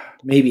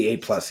 Maybe A+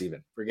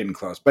 even. We're getting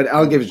close, but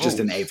I'll give it just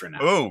an A for now.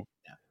 Oh,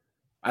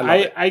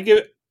 yeah. I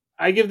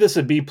give this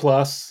a B+.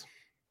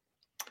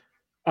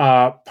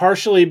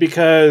 Partially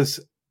because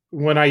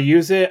when I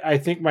use it, I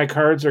think my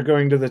cards are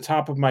going to the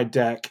top of my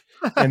deck.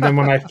 And then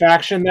when I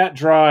faction that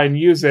draw and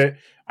use it,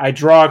 I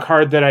draw a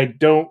card that I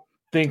don't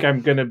think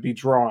I'm going to be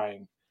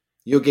drawing.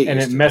 You'll get and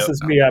used it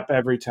messes me up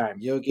every time.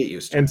 You'll get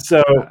used to and it.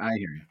 So I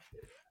hear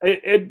you.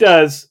 It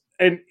does.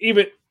 And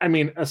even,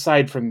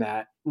 aside from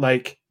that,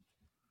 like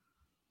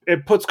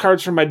it puts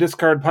cards from my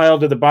discard pile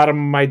to the bottom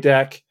of my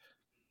deck.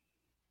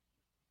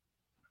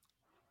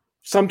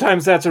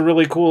 Sometimes that's a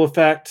really cool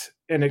effect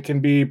and it can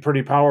be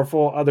pretty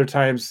powerful. Other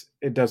times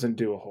it doesn't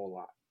do a whole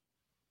lot.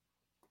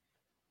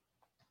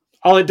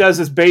 All it does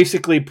is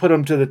basically put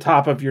them to the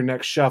top of your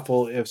next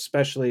shuffle,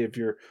 especially if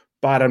you're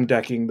bottom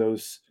decking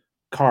those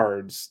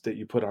cards that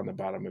you put on the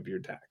bottom of your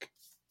deck.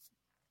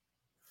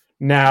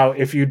 Now,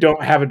 if you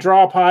don't have a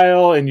draw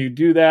pile and you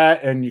do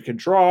that and you can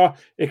draw,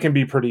 it can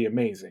be pretty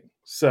amazing.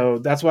 So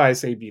that's why I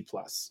say B+.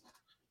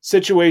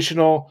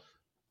 Situational,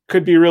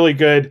 could be really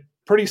good,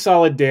 pretty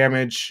solid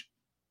damage.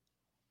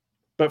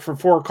 But for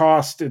 4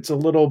 cost, it's a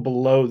little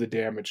below the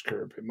damage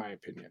curve, in my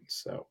opinion.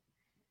 So,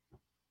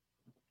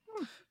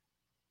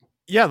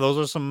 yeah, those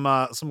are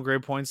some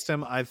great points,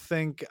 Tim. I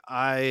think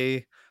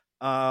I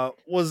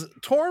Was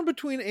torn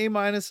between A-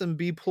 and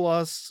B+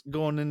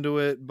 going into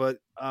it, but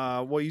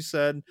what you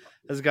said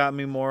has got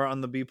me more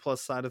on the B+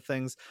 side of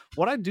things.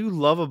 What I do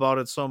love about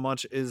it so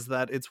much is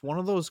that it's one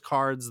of those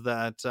cards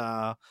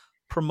that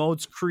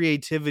promotes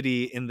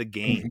creativity in the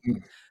game.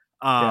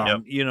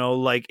 You know,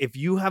 like if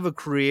you have a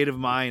creative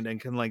mind and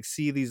can like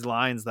see these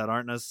lines that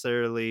aren't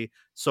necessarily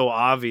so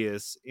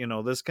obvious, you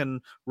know, this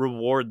can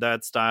reward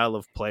that style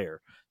of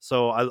player.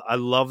 So I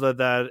love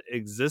that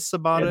exists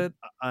about it,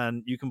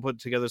 and you can put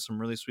together some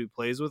really sweet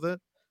plays with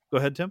it. Go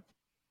ahead, Tim.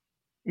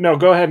 No,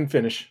 go ahead and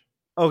finish.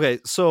 Okay,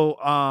 so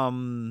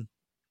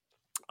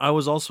I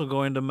was also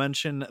going to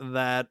mention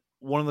that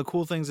one of the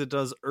cool things it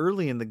does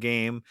early in the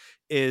game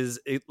is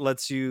it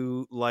lets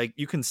you, like,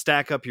 you can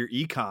stack up your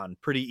econ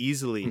pretty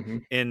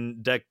easily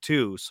in deck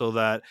 2 so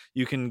that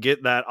you can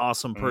get that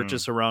awesome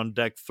purchase around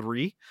deck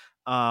 3.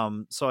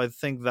 So I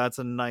think that's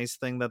a nice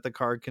thing that the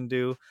card can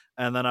do.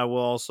 And then I will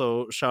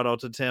also shout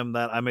out to Tim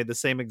that I made the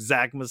same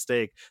exact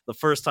mistake the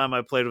first time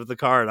I played with the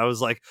card. I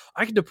was like,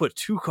 I get to put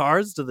 2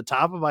 cards to the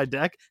top of my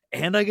deck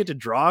and I get to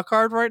draw a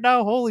card right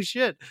now. Holy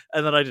shit.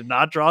 And then I did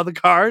not draw the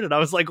card and I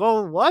was like,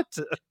 oh, what?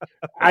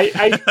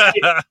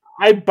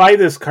 I buy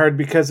this card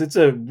because it's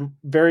a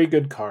very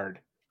good card.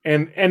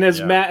 And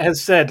as Matt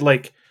has said,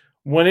 like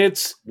when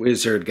it's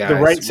wizard guys, the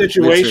right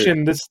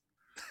situation,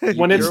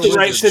 when it's the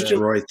right situation,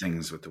 destroy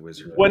things with the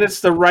wizard. When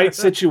it's the right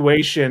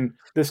situation,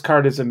 this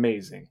card is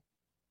amazing.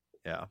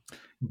 Yeah,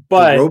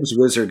 but the Robes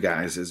Wizard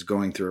guys is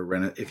going through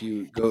a if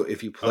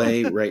you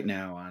play right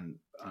now on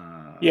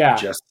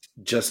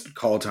just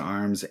Call to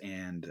Arms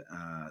and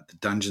the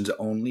Dungeons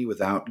only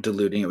without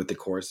diluting it with the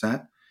core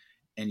set,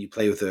 and you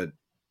play with a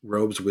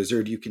Robes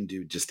Wizard, you can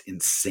do just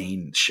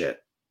insane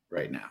shit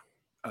right now.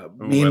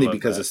 Mainly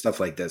because of stuff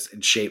like this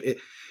and shape it.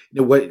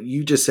 You know, what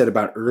you just said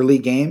about early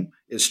game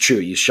is true.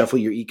 You shuffle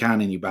your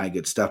econ and you buy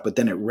good stuff, but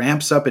then it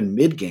ramps up in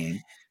mid game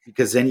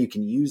because then you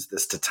can use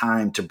this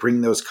to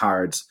bring those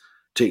cards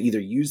to either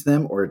use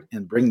them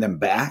and bring them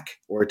back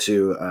or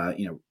to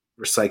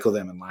recycle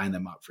them and line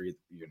them up for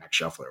your next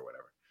shuffle or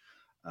whatever.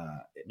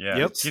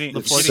 Getting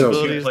 2 plays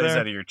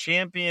out of your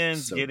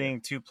champions,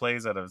 getting 2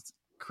 plays out of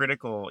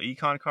critical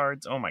econ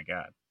cards. Oh my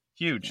god,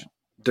 huge! Yeah.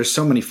 There's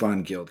so many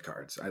fun guild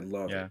cards. I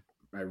love it.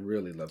 I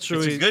really love it.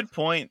 It's a good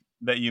point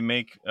that you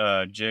make,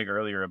 Jig,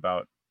 earlier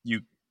about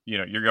you're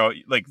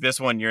going like this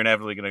one. You're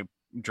inevitably going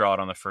to draw it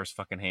on the first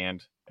fucking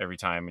hand every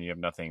time, and you have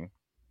nothing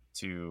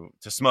to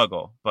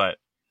smuggle. But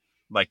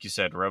like you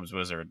said, Robes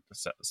Wizard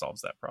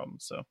solves that problem.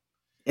 So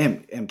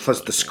and plus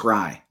really the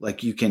scry,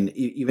 like you can,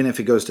 even if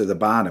it goes to the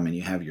bottom and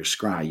you have your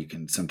scry, you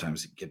can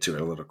sometimes get to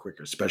it a little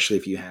quicker, especially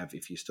if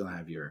you still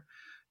have your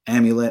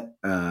amulet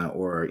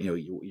or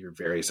your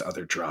various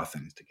other draw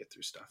things to get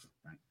through stuff,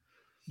 right?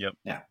 Yep.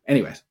 Yeah.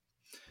 Anyways.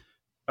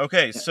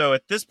 Okay, so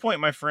at this point,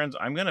 my friends,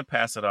 I'm going to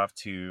pass it off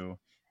to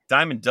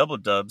Diamond Double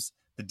Dubs,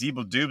 the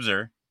Deeble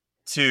Doobser,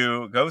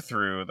 to go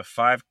through the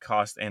 5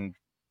 cost and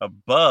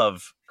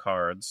above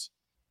cards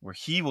where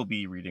he will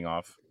be reading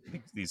off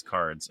these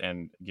cards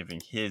and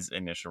giving his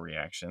initial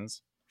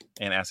reactions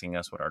and asking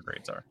us what our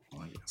grades are.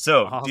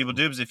 So, Deeble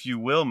Doobs, if you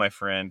will, my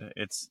friend,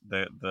 it's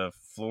the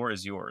floor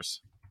is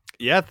yours.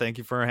 Yeah, thank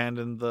you for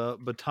handing the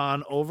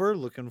baton over.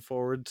 Looking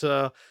forward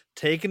to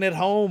taking it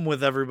home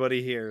with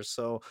everybody here.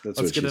 So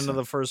let's get into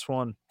the first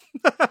one.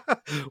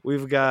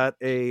 We've got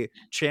a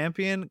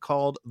champion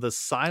called the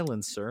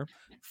Silencer,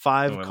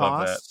 5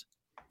 cost,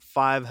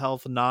 5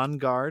 health,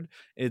 non-guard.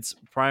 Its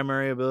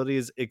primary ability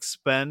is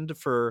expend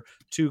for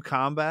 2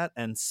 combat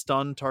and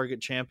stun target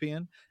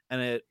champion,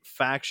 and it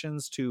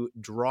factions to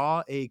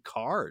draw a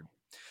card.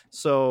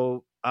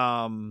 So,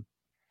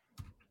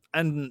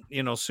 and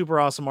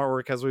super awesome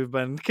artwork as we've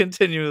been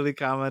continually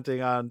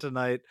commenting on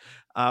tonight.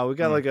 We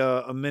got like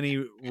a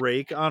mini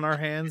Rake on our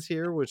hands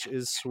here, which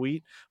is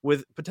sweet,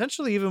 with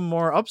potentially even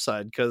more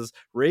upside because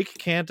Rake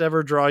can't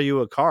ever draw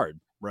you a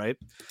card, right?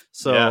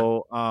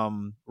 So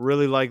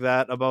really like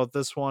that about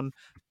this one.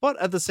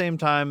 But at the same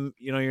time,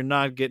 you're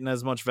not getting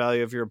as much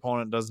value if your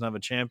opponent doesn't have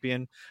a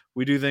champion.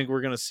 We do think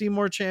we're going to see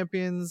more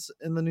champions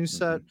in the new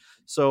set.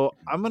 So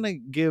I'm going to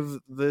give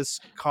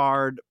this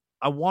card,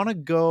 I want to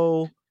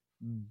go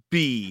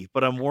B,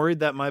 but I'm worried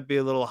that might be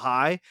a little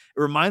high. It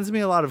reminds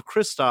me a lot of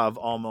Kristoff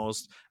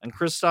almost, and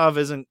Kristoff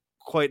isn't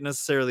quite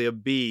necessarily a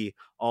B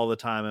all the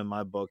time in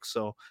my book.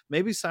 So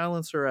maybe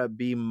Silencer at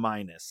B-.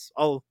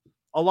 I'll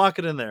lock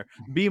it in there.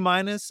 B-,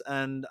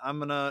 and I'm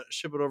gonna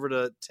ship it over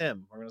to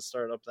Tim. We're gonna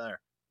start up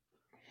there.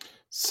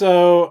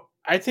 So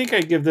I think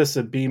I give this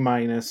a B-.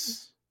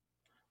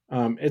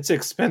 It's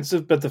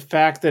expensive, but the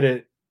fact that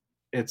it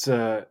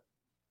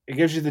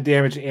gives you the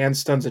damage and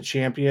stuns a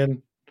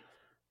champion.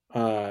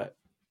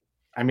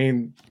 I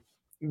mean,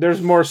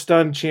 there's more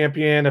stun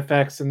champion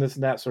effects and this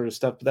and that sort of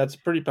stuff, but that's a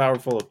pretty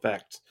powerful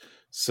effect.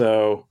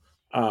 So,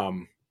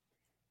 5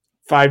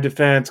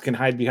 defense, can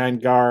hide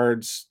behind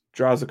guards,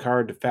 draws a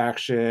card to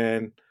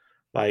faction.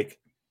 Like,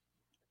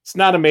 it's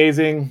not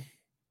amazing,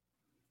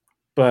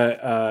 but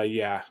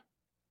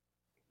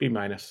B-.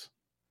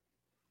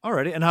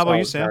 Alrighty, and how about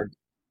you, Sam?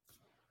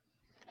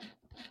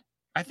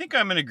 I think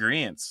I'm in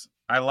agreement.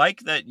 I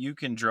like that you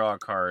can draw a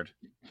card.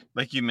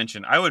 Like you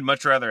mentioned, I would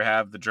much rather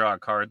have the draw a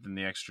card than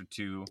the extra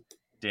 2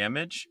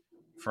 damage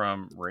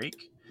from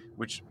Rake,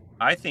 which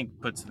I think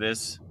puts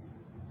this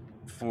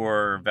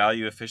for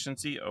value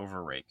efficiency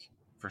over Rake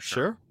for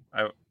sure.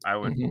 I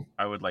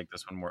would like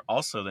this one more.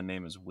 Also, the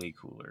name is way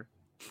cooler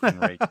than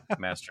Rake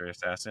Master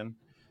Assassin.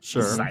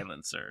 Sure.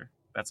 Silencer.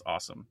 That's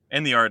awesome.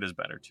 And the art is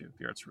better too.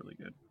 The art's really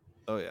good.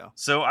 Oh yeah.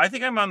 So I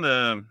think I'm on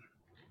the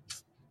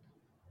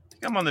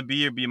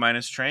B or B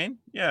minus train.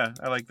 Yeah,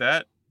 I like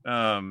that.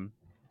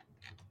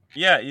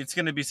 Yeah, it's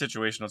going to be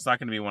situational. It's not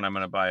going to be one I'm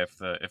going to buy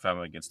if I'm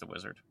against a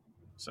wizard.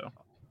 So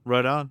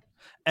right on.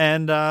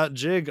 And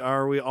Jig,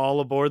 are we all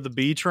aboard the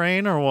B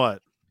train or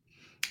what?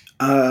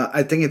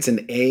 I think it's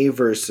an A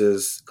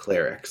versus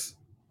clerics.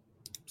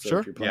 So sure.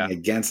 If you're playing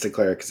against a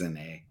cleric, it's an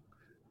A.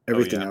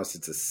 Everything else,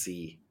 it's a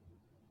C.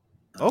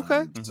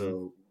 Okay.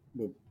 So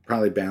we'll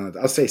probably balance.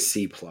 I'll say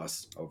C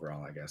plus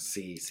overall. I guess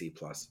C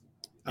plus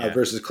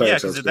versus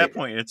clerics. Yeah, because at that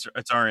point it's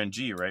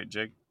RNG, right,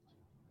 Jig?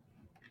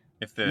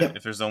 If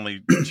there's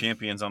only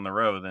champions on the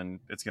row, then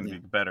it's going to be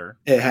better.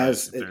 It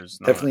has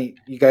definitely.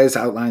 You guys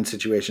outlined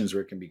situations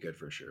where it can be good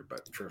for sure,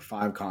 but for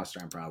 5 cost,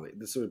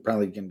 this is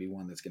probably going to be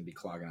one that's going to be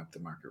clogging up the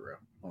market row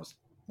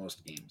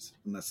most games,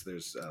 unless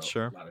there's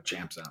a lot of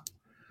champs out,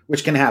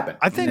 which can happen.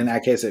 I think in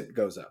that case it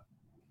goes up.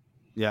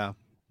 Yeah.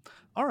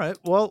 All right.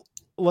 Well,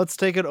 let's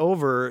take it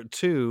over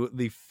to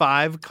the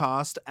 5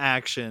 cost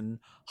action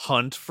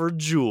Hunt for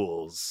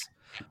Jewels.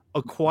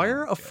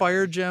 Acquire a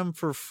fire gem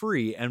for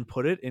free and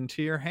put it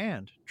into your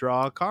hand.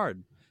 Draw a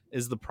card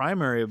is the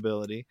primary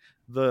ability.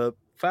 The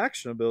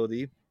faction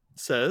ability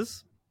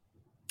says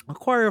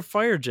acquire a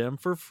fire gem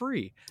for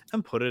free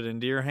and put it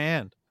into your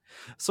hand.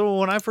 So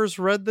when I first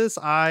read this,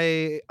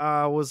 I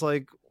was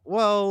like,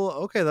 well,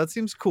 okay, that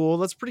seems cool.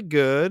 That's pretty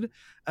good.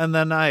 And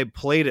then I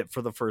played it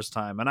for the first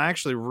time, and I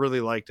actually really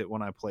liked it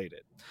when I played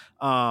it.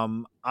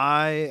 I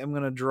am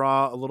going to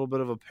draw a little bit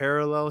of a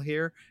parallel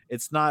here.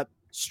 It's not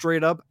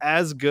straight up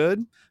as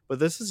good, but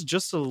this is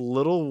just a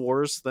little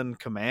worse than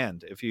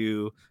Command if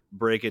you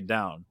break it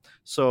down.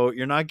 So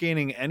you're not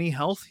gaining any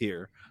health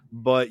here,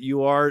 but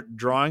you are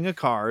drawing a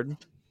card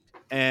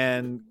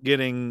and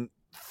getting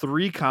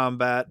 3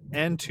 combat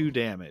and 2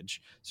 damage.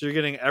 So you're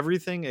getting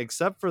everything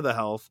except for the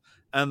health,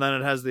 and then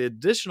it has the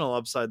additional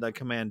upside that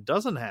Command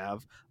doesn't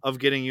have of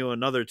getting you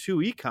another 2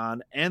 econ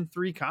and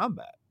 3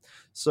 combat.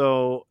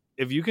 So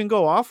if you can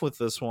go off with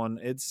this one,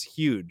 it's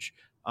huge.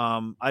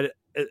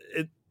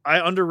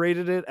 I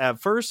underrated it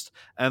at first,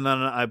 and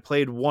then I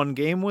played 1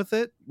 game with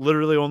it,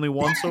 literally only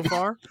 1 so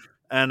far.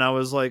 And I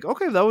was like,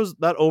 okay,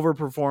 that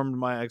overperformed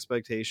my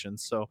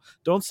expectations. So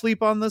don't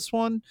sleep on this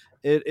one.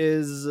 It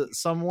is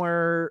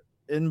somewhere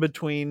in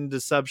between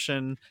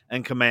Deception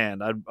and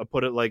Command. I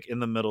put it like in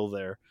the middle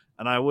there.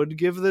 And I would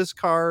give this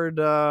card,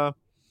 I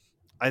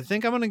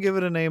think I'm going to give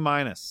it an A-.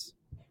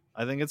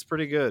 I think it's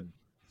pretty good.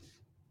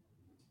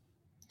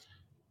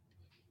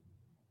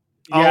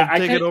 Yeah, I'll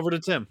take it over to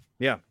Tim.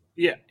 Yeah.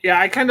 Yeah,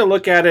 I kind of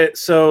look at it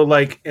so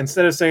like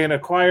instead of saying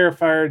acquire a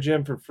fire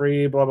gem for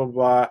free, blah blah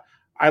blah,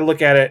 I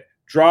look at it,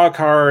 draw a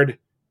card,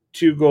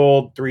 2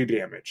 gold, 3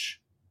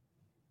 damage,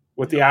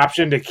 with the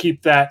option to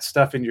keep that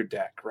stuff in your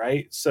deck,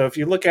 right? So if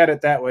you look at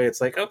it that way, it's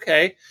like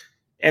okay,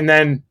 and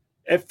then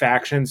it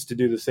factions to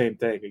do the same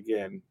thing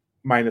again,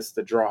 minus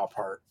the draw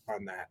part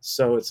on that.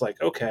 So it's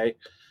like okay,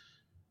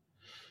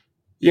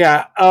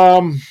 yeah,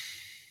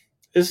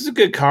 this is a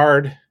good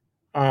card.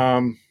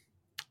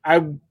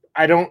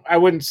 I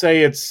wouldn't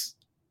say it's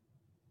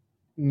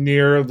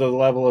near the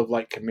level of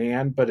like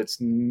Command, but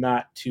it's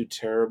not too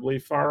terribly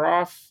far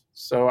off.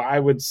 So I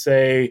would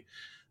say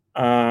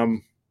A-. I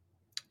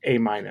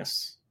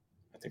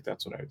think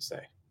that's what I would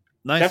say.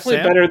 Nice. Definitely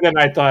Sam? better than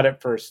I thought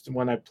at first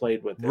when I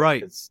played with it.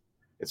 Right.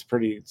 It's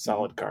pretty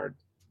solid card.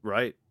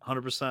 Right.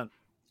 100%.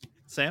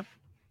 Sam?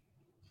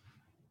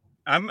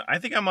 I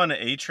think I'm on an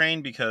A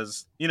train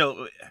because,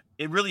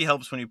 it really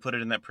helps when you put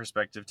it in that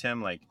perspective,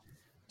 Tim, like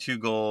 2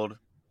 gold,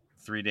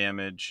 3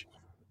 damage,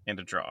 and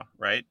a draw,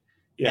 right?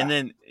 Yeah. And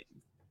then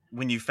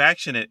when you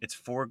faction it, it's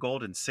 4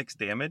 gold and 6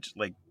 damage.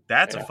 Like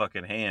that's a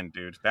fucking hand,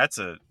 dude. That's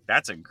a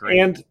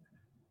great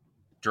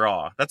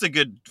draw. That's a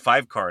good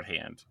 5-card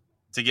hand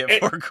to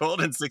get 4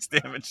 gold and 6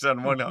 damage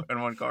on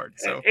one card.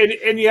 So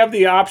and you have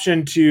the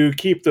option to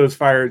keep those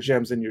fire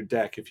gems in your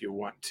deck if you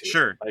want to.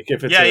 Sure. Like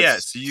if it's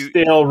so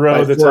stale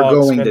row that's all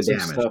going to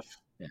expensive damage. Stuff.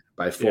 Yeah,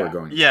 by 4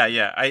 going.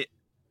 Yeah.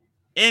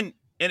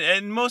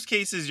 In most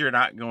cases, you're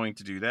not going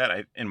to do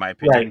that, in my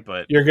opinion. Right.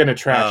 But you're going to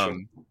trash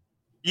them.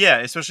 Yeah,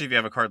 especially if you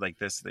have a card like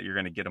this that you're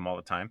going to get them all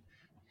the time.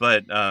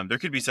 But there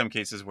could be some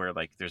cases where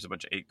like there's a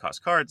bunch of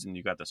 8-cost cards and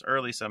you got this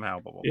early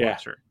somehow. Blah blah blah.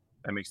 Sure,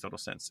 that makes total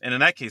sense. And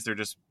in that case, they're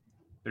just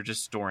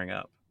storing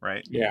up,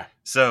 right? Yeah.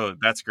 So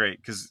that's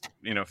great because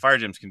fire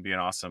gems can be an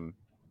awesome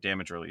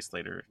damage release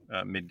later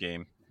mid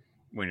game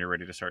when you're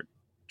ready to start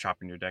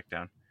chopping your deck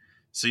down.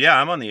 So yeah,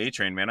 I'm on the A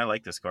train, man. I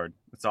like this card.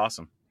 It's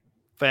awesome.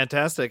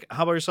 Fantastic.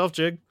 How about yourself,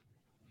 Jig?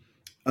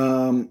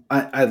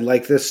 I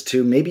like this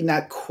too. Maybe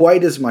not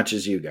quite as much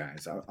as you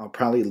guys. I'll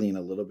probably lean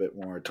a little bit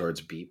more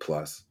towards B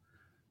plus.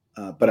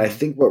 But I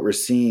think what we're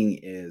seeing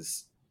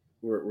is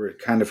we're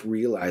kind of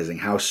realizing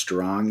how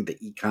strong the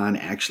econ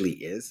actually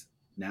is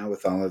now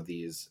with all of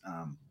these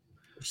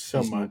these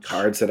new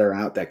cards that are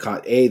out that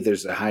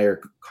there's a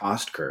higher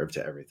cost curve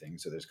to everything.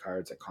 So there's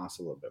cards that cost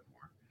a little bit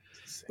more.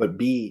 But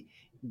B,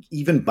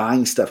 even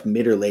buying stuff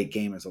mid or late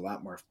game is a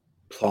lot more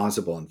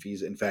plausible and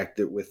feasible. In fact,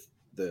 with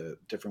the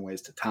different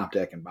ways to top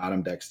deck and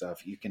bottom deck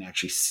stuff, you can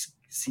actually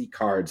see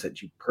cards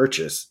that you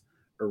purchase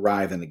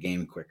arrive in the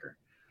game quicker.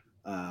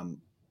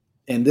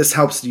 And this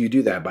helps you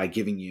do that by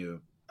giving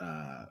you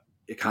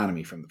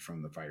economy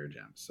from the fire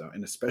gems. So,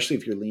 and especially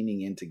if you're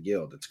leaning into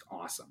guild, it's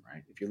awesome,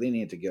 right? If you're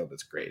leaning into guild,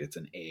 it's great. It's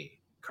an A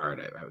card,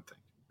 I would think,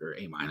 or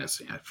A-,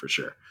 yeah, for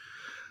sure.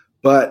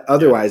 But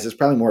otherwise, it's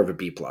probably more of a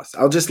B+.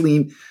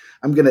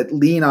 I'm going to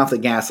lean off the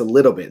gas a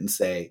little bit and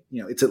say,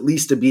 it's at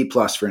least a B+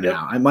 for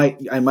now. I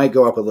might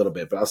go up a little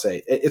bit, but I'll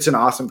say it's an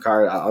awesome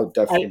card. I'll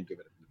definitely give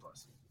it a B+.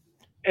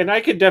 And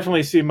I could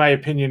definitely see my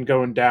opinion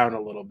going down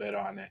a little bit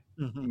on it,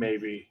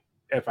 maybe,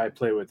 if I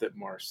play with it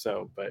more.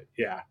 So, but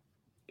yeah.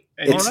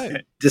 It's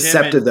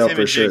deceptive, though,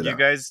 for sure. You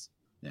guys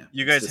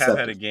have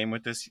had a game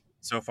with this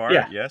so far?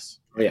 Yeah. Yes?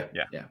 Oh, yeah.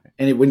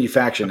 And when you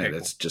faction it,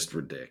 it's just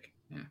ridiculous.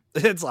 Yeah.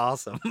 It's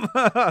awesome.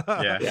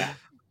 Yeah.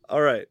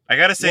 All right. I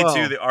got to say,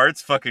 too, the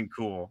art's fucking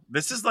cool.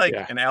 This is like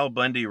an Al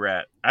Bundy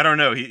rat. I don't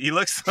know. He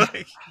looks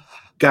like...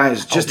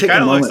 Guys, just take a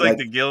moment. Looks like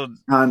the guild.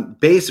 On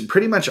base,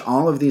 pretty much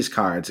all of these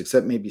cards,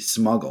 except maybe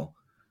Smuggle,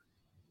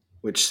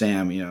 which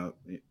Sam,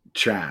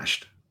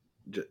 trashed.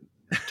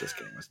 Just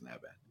kidding, wasn't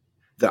that bad.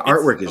 The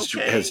artwork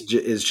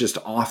is just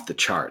off the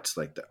charts.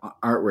 Like the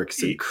artwork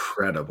is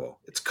incredible.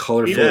 It's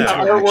colorful. Even the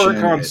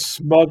artwork on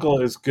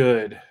Smuggle is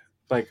good.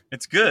 Like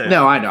it's good.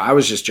 No, I know. I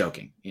was just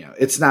joking.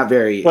 It's not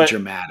very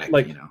dramatic.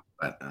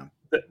 But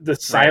the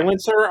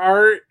silencer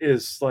art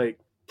is like.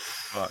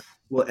 Fuck.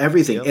 Well,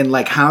 everything and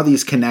like how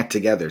these connect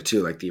together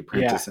too, like the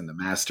apprentice and the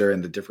master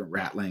and the different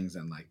rattlings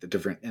and like the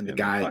different and the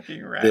guy,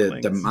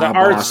 the mob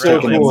boss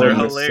so taking cool.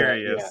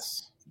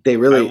 Hilarious. They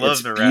really,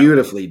 it's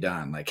beautifully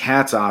done. Like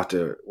hats off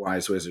to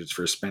Wise Wizards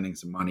for spending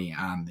some money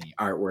on the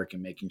artwork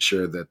and making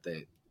sure that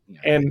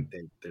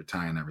they're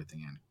tying everything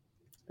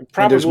in.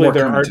 Probably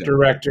their art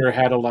director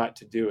had a lot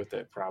to do with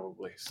it.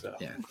 Probably so.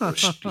 Yeah,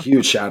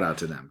 huge shout out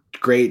to them.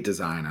 Great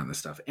design on the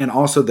stuff, and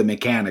also the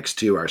mechanics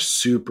too are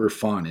super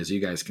fun, as you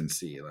guys can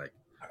see. Like.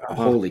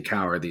 Holy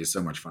cow, are these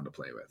so much fun to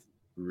play with?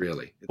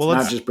 Really. It's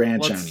not just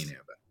brand shiny new,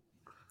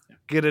 but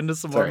get into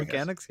some more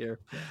mechanics here.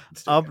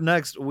 Up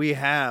next, we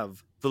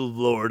have the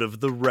Lord of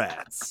the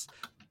Rats,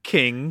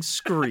 King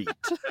Screet.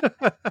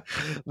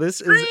 This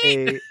is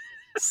a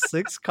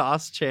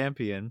 6-cost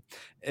champion.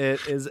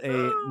 It is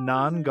a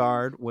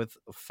non-guard with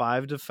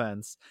 5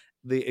 defense.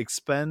 The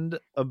expend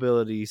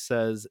ability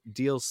says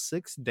deal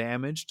 6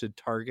 damage to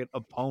target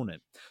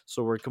opponent.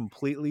 So we're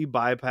completely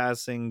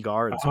bypassing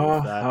guards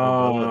with that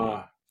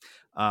ability.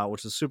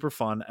 Which is super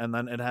fun. And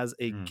then it has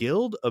a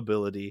guild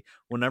ability.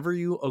 Whenever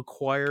you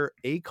acquire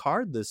a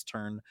card this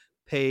turn,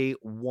 pay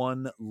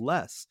 1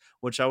 less,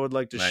 which I would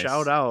like to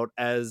shout out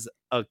as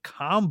a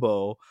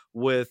combo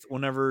with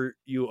whenever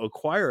you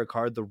acquire a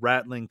card, the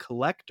Rattling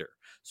Collector.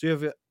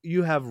 So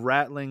you have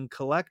Rattling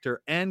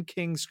Collector and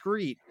King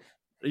Screet.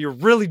 You're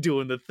really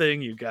doing the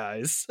thing, you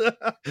guys.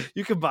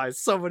 You can buy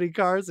so many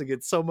cards and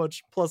get so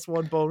much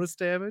 +1 bonus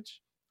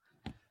damage.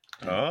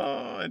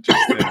 Oh,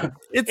 interesting.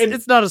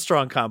 It's not a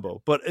strong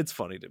combo, but it's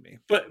funny to me.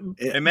 But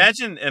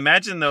imagine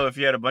though if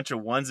you had a bunch of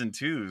 1s and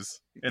 2s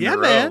in a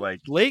row, man. like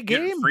late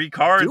game, free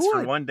cards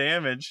for 1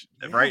 damage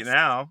right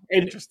now.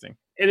 Interesting.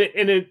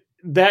 And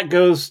that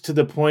goes to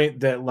the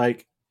point that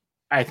like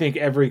I think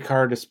every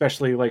card,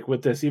 especially like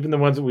with this, even the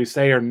ones that we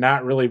say are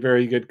not really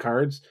very good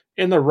cards,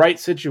 in the right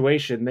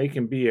situation, they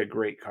can be a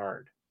great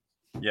card.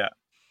 Yeah.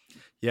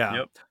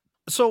 Yep.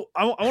 So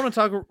I want to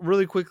talk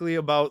really quickly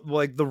about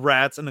like the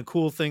rats and the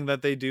cool thing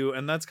that they do,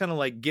 and that's kind of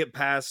like get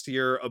past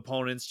your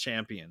opponent's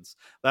champions.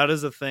 That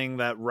is a thing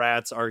that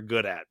rats are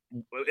good at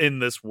in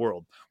this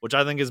world, which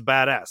I think is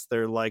badass.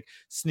 They're like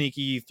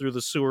sneaky through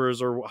the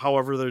sewers or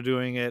however they're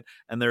doing it,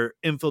 and they're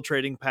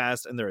infiltrating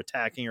past and they're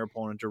attacking your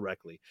opponent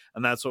directly.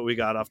 And that's what we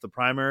got off the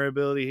primary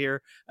ability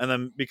here. And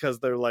then because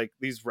they're like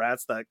these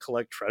rats that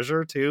collect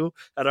treasure too,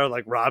 that are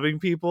like robbing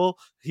people,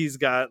 he's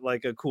got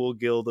like a cool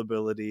guild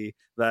ability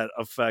that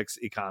affects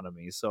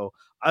economy. So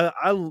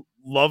I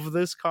love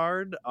this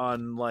card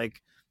on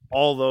like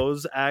all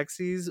those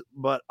axes,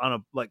 but on a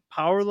like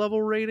power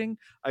level rating,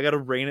 I got to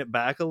rein it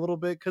back a little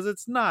bit because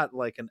it's not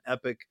like an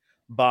epic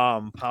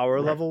bomb power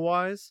level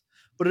wise,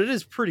 but it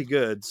is pretty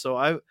good. So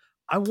I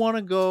want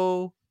to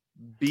go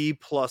B+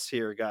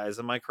 here, guys.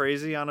 Am I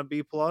crazy on a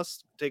B+?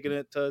 Taking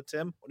it to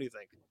Tim? What do you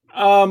think?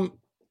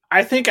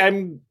 I think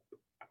I'm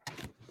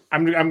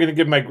going to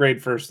give my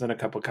grade first, then a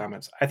couple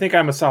comments. I think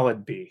I'm a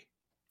solid B.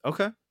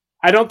 Okay.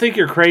 I don't think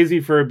you're crazy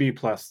for a B+,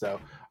 though.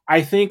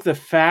 I think the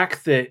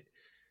fact that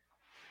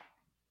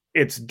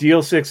it's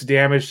deal 6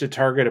 damage to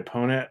target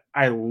opponent,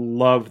 I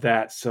love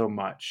that so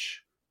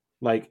much.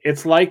 Like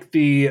it's like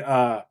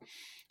the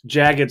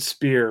Jagged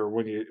Spear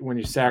when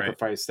you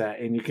sacrifice that,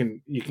 and you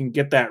can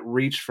get that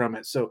reach from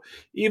it. So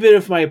even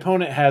if my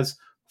opponent has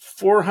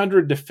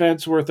 400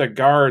 defense worth of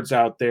guards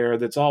out there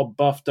that's all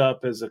buffed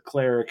up as a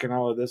cleric and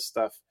all of this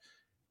stuff,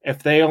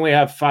 if they only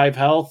have 5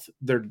 health,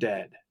 they're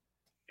dead.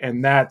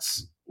 And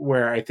that's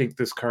where I think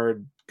this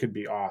card could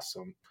be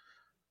awesome.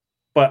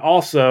 But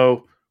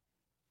also,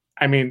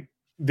 I mean,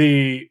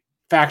 the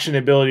faction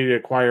ability to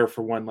acquire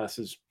for 1 less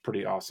is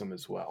pretty awesome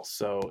as well.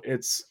 So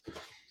it's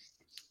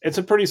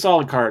a pretty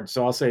solid card,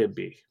 so I'll say a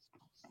B.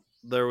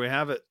 There we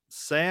have it.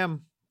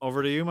 Sam,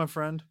 over to you, my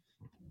friend.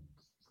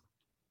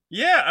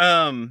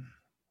 Yeah,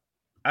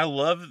 I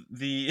love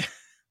the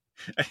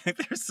I think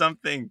there's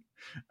something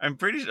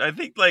I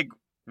think like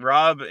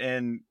Rob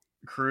and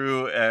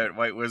crew at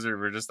White Wizard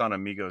were just on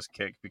Amigos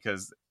kick,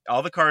 because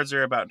all the cards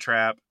are about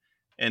trap,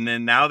 and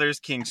then now there's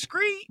King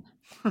Screet,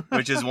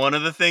 which is one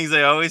of the things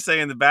they always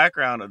say in the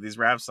background of these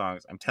rap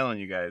songs. I'm telling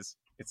you guys,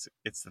 it's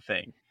the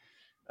thing.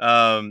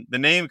 The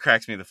name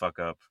cracks me the fuck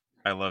up.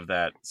 I love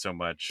that so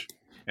much,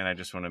 and I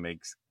just want to make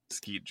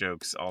skeet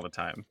jokes all the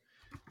time.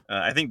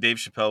 I think Dave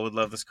Chappelle would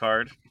love this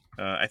card.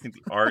 I think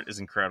the art is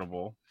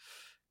incredible.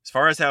 As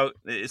far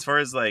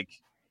as like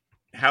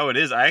how it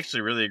is, I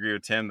actually really agree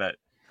with Tim that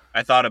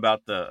I thought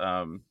about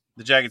the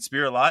Jagged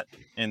Spear a lot,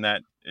 in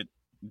that it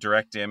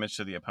direct damage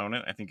to the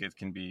opponent. I think it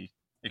can be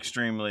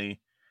extremely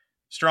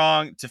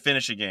strong to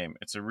finish a game.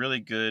 It's a really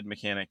good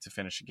mechanic to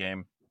finish a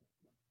game.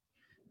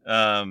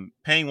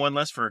 Paying 1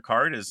 less for a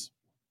card is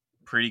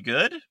pretty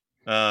good.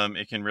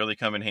 It can really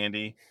come in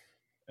handy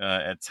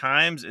at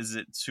times. Is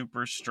it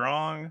super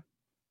strong?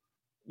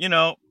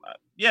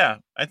 Yeah,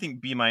 I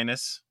think B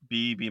minus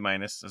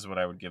is what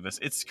I would give this.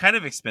 It's kind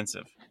of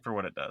expensive for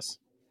what it does.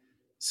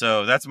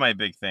 So that's my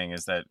big thing,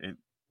 is that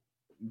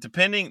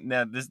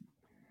this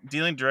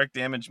dealing direct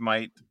damage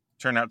might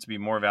turn out to be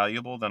more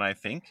valuable than I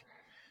think.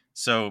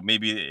 So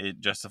maybe it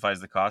justifies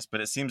the cost,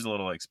 but it seems a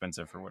little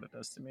expensive for what it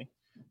does to me.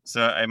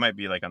 So I might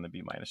be like on the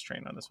B minus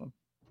train on this one.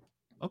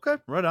 Okay,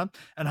 right on.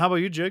 And how about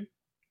you, Jig?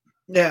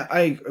 Yeah,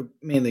 I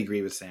mainly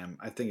agree with Sam.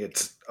 I think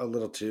it's a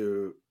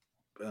little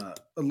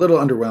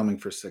underwhelming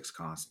for 6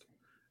 cost.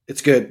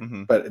 It's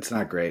good, but it's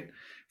not great.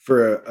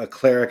 For a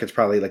cleric, it's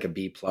probably like a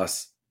B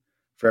plus.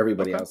 For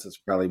everybody else, it's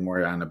probably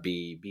more on a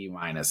B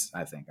minus.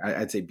 I think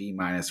I'd say B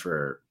minus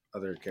for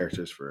other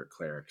characters for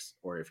clerics,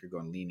 or if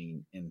you're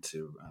leaning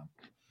into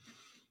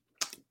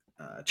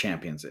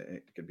champions,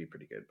 it could be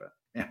pretty good. But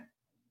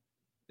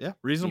yeah,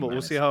 reasonable.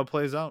 We'll see how it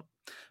plays out.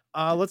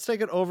 Let's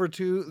take it over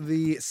to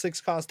the 6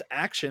 cost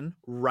action,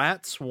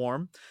 Rat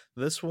Swarm.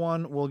 This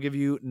one will give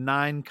you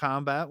 9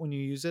 combat when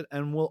you use it,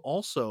 and will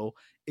also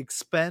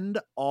expend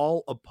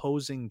all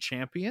opposing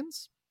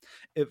champions.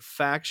 It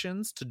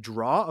factions to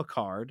draw a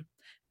card,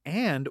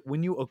 and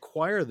when you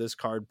acquire this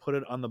card, put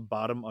it on the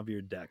bottom of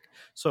your deck.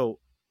 So,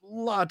 a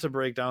lot to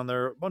break down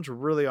there. A bunch of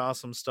really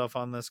awesome stuff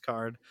on this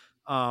card.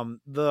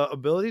 The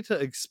ability to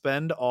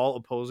expend all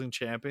opposing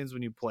champions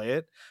when you play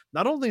it,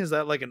 not only is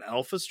that like an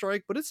alpha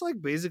strike, but it's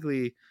like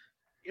basically,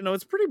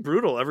 it's pretty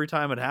brutal every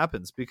time it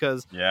happens,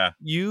 because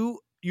you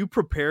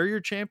prepare your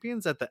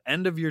champions at the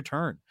end of your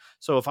turn.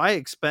 So if I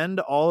expend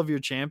all of your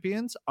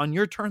champions on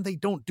your turn, they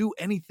don't do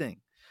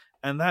anything,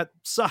 and that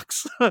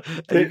sucks.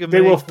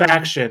 They will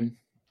faction,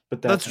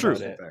 but that's true.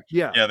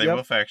 Yeah, they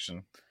will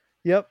faction.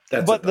 Yep,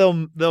 but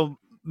they'll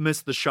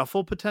miss the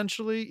shuffle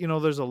potentially.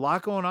 There's a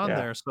lot going on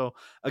there. So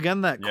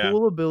again, that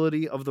cool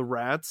ability of the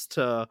rats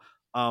to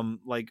run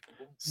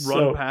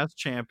past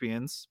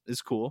champions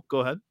is cool.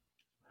 Go ahead.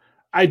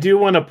 I do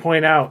want to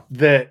point out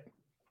that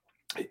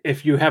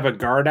if you have a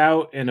guard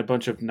out and a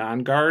bunch of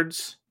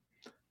non-guards,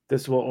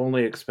 this will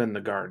only expend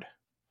the guard.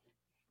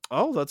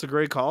 Oh, that's a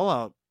great call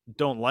out.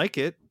 Don't like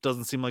it.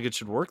 Doesn't seem like it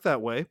should work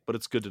that way, but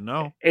it's good to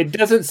know. It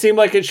doesn't seem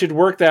like it should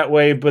work that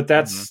way, but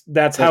that's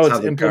how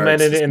it's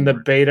implemented in the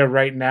beta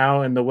right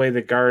now, and the way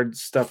the guard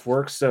stuff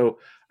works. So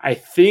I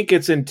think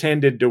it's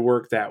intended to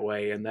work that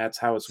way, and that's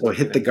how it's working.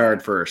 So hit the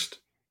guard first.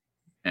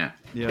 Yeah.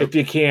 If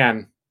you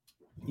can.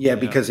 Yeah,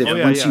 because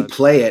once you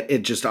play it,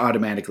 it just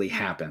automatically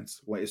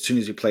happens. As soon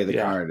as you play the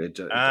card, it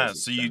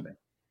does.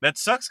 That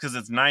sucks, because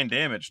it's 9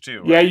 damage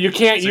too. Right? Yeah, you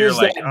can't use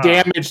that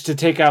damage to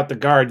take out the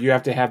guard. You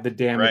have to have the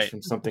damage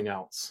from something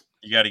else.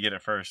 You got to get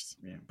it first.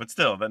 Yeah. But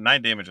still, that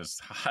 9 damage is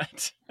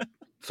hot.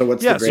 So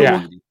what's the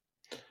grade?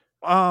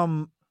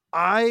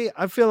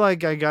 I feel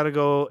like I gotta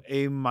go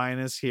A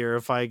minus here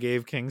if I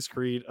gave King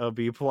Screet a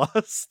B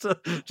plus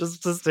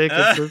just to stay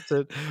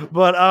consistent.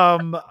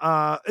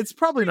 But it's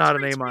probably not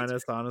an A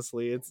minus,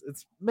 honestly.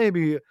 It's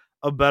maybe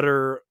a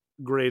better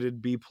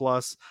graded B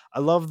plus.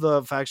 I love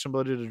the faction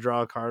ability to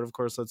draw a card. Of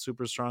course, that's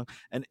super strong,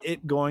 and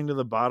it going to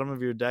the bottom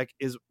of your deck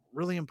is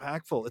really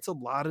impactful. It's a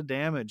lot of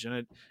damage,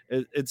 and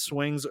it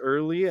swings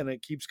early and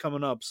it keeps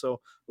coming up.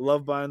 So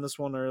love buying this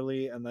one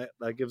early, and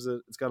that gives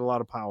it's got a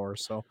lot of power.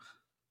 So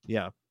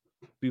yeah,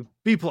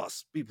 B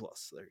plus.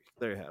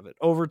 There you have it.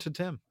 Over to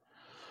Tim.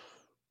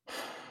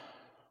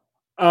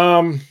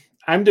 I'm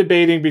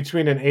debating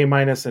between an A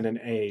minus and an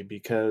A,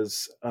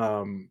 because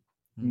 9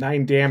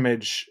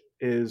 damage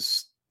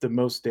is the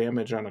most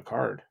damage on a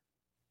card.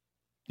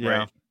 Yeah.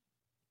 Right.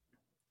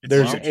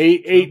 There's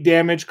eight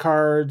damage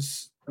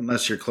cards.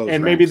 Unless you're close.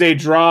 And maybe they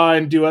draw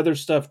and do other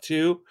stuff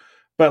too.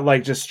 But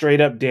like just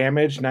straight up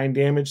damage, 9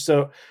 damage.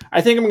 So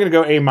I think I'm going to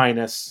go A-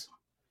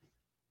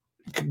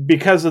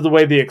 because of the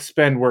way the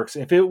expend works.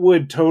 If it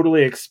would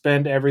totally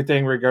expend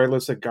everything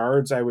regardless of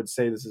guards, I would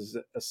say this is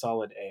a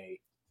solid A.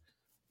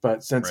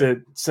 But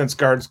since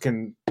guards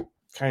can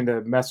kind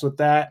of mess with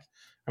that,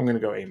 I'm going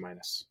to go A-.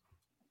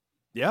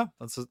 Yeah,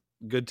 that's a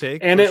good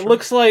take. And it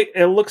looks like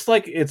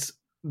it's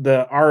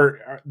the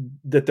art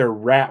that they're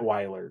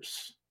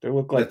Rottweilers. They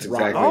look like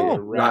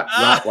Rottweilers.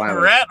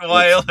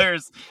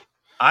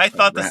 I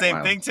thought the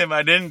same thing, Tim.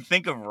 I didn't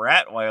think of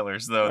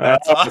Rottweilers though.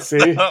 That's awesome.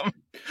 See?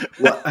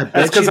 Well, I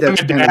bet you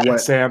that's kind of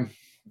what Sam.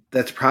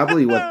 That's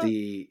probably what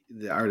the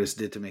artist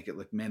did to make it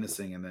look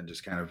menacing, and then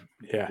just kind of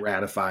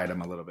ratified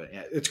them a little bit.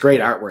 Yeah, it's great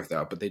artwork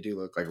though, but they do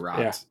look like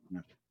rocks. Yeah.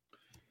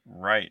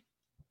 Right.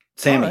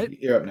 Sammy,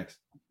 you're up next.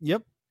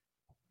 Yep.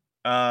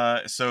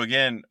 So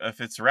again, if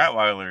it's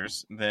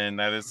Rottweilers, then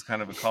that is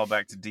kind of a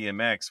callback to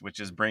DMX, which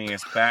is bringing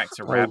us back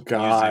to rap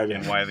music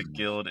and why the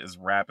guild is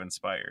rap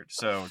inspired.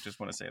 So just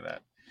want to say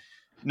that.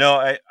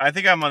 No, I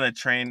think I'm on the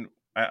train.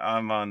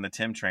 I'm on the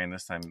Tim train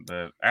this time.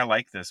 I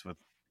like this with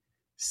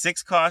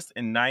 6 cost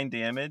and 9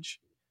 damage.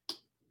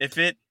 If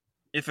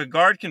a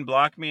guard can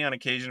block me on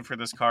occasion for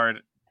this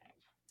card,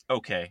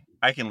 okay,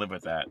 I can live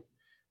with that.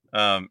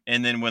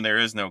 And then when there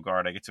is no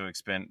guard, I get to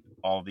expend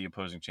all the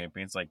opposing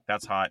champions. Like,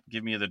 that's hot.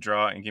 Give me the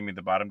draw and give me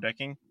the bottom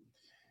decking.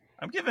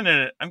 I'm giving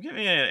it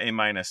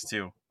A-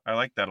 too. I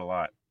like that a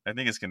lot. I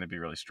think it's going to be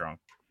really strong.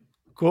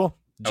 Cool.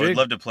 I would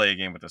love to play a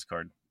game with this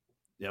card.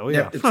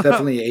 Yeah, it's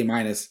definitely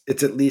A-.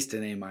 It's at least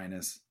an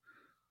A-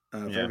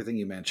 for everything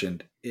you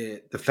mentioned.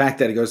 The fact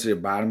that it goes to the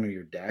bottom of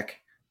your deck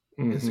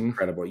is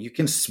incredible. You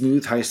can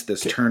smooth heist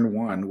this turn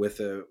 1 with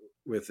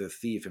a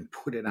thief and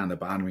put it on the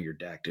bottom of your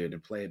deck, dude,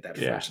 and play that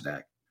first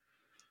deck.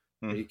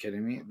 Are you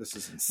kidding me? This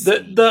is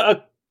insane.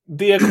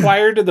 The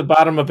acquired to the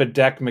bottom of a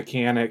deck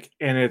mechanic,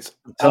 and it's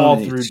all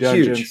through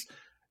dungeons, huge.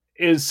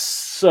 Is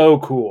so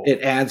cool.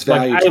 It adds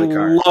value to the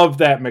card. I love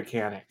that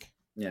mechanic.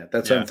 Yeah,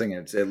 that's what I'm thinking.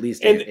 It's at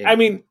least. And I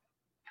mean,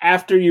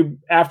 after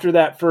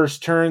that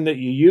first turn that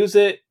you use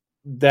it,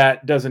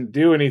 that doesn't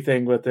do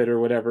anything with it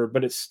or whatever,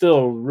 but it's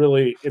still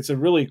it's a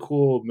really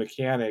cool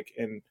mechanic,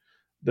 and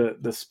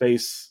the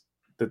space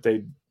that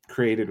they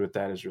created with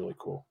that is really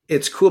cool.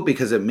 It's cool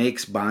because it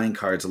makes buying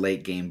cards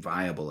late game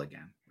viable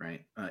again,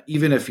 right?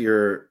 Even if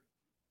you're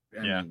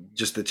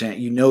just the chance,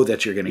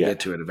 that you're going to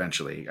get to it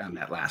eventually on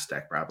that last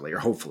deck, probably, or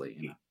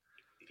hopefully.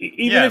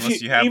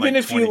 Even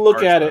if you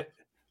look at it,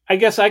 I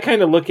guess I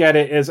kind of look at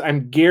it as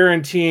I'm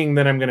guaranteeing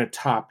that I'm going to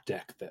top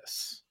deck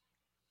this.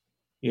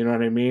 You know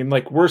what I mean?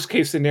 Like, worst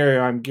case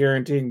scenario, I'm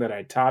guaranteeing that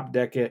I top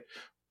deck it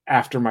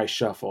after my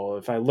shuffle.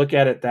 If I look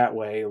at it that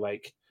way,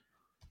 like,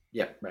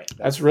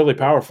 that's really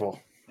powerful.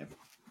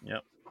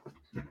 Yep.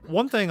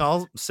 One thing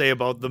I'll say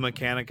about the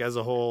mechanic as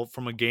a whole,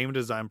 from a game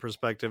design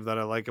perspective, that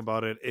I like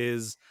about it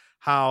is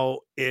how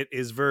it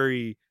is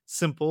very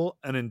simple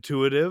and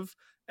intuitive,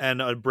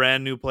 and a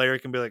brand new player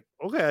can be like,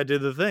 okay, I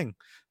did the thing.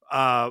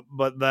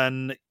 But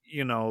then,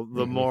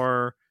 the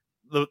more,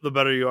 the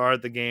better you are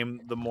at the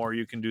game, the more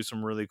you can do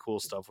some really cool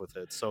stuff with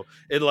it. So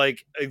it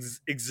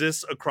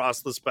exists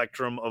across the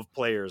spectrum of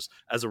players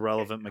as a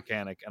relevant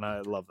mechanic, and I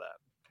love that.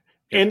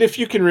 And if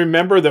you can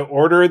remember the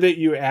order that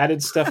you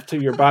added stuff to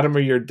your bottom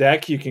of your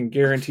deck, you can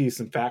guarantee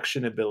some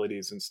faction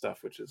abilities and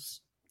stuff, which is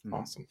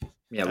awesome.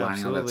 Yeah,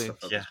 lining all that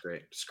stuff up is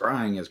great.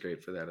 Scrying is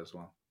great for that as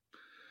well.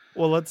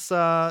 Well, let's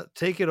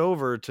take it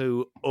over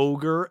to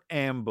Ogre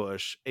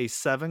Ambush, a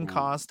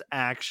 7-cost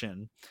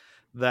action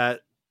that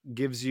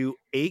gives you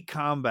 8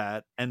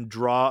 combat and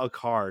draw a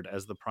card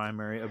as the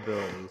primary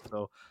ability.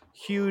 So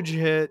huge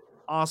hit,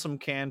 awesome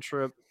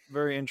cantrip,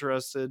 very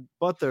interested,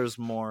 but there's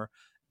more.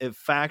 It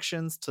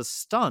factions to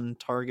stun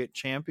target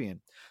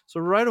champion. So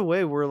right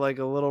away we're like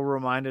a little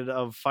reminded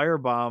of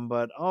Firebomb,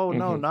 but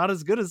no, not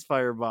as good as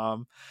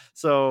Firebomb.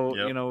 So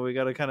we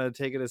got to kind of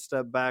take it a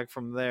step back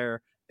from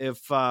there.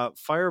 If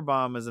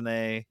Firebomb is an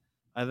A,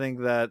 I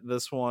think that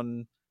this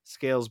one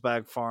scales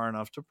back far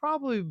enough to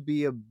probably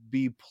be a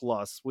B+.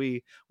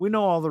 We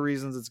know all the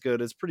reasons it's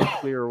good. It's pretty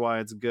clear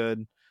why it's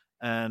good,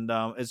 and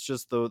it's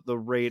just the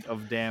rate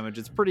of damage.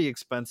 It's pretty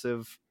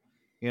expensive,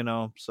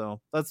 so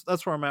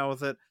that's where I'm at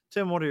with it.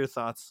 Tim, what are your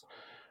thoughts?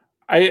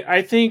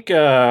 I think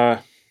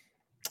I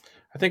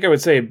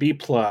would say a B+,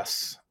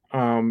 because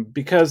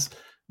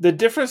the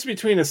difference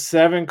between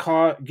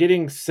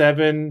getting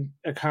 7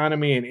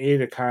 economy and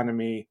 8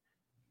 economy,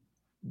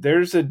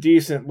 there's a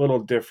decent little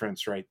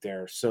difference right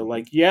there. So,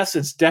 like, yes,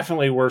 it's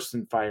definitely worse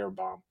than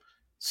Firebomb.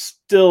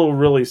 Still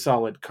really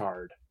solid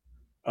card.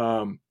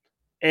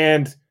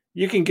 And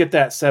you can get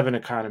that 7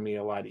 economy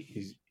a lot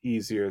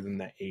easier than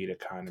the 8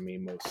 economy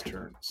most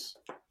turns.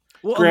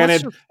 Well,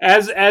 granted,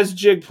 as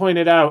Jig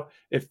pointed out,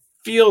 it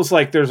feels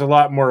like there's a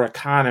lot more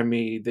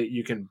economy that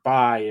you can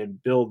buy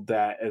and build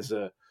that as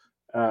a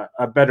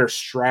better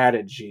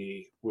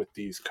strategy with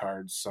these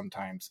cards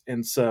sometimes.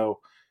 And so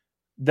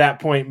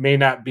that point may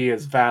not be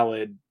as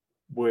valid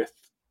with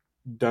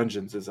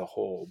Dungeons as a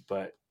whole,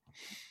 but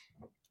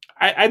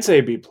I'd say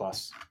a B+.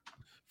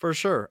 For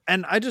sure.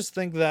 And I just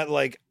think that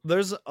like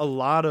there's a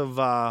lot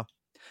of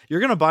you're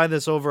gonna buy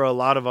this over a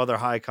lot of other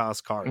high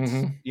cost cards,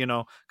 you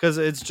know, because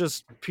it's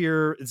just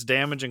it's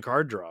damage and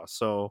card draw.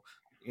 So,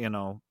 you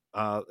know,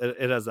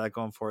 it has that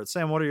going for it.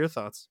 Sam, what are your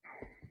thoughts?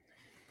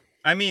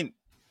 I mean,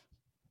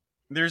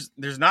 there's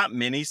not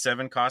many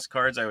 7-cost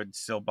cards I would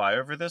still buy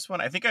over this one.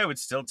 I think I would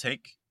still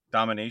take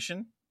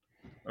Domination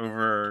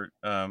over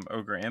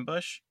Ogre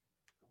Ambush.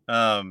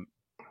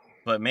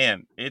 But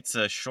man, it's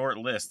a short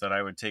list that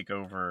I would take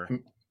over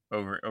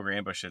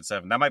Ambush at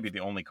 7. That might be the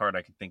only card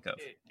I can think of.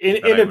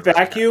 In a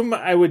vacuum,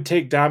 I would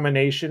take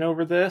Domination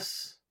over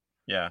this.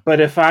 Yeah. But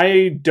if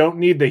I don't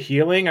need the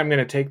healing, I'm going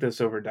to take this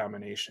over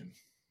Domination.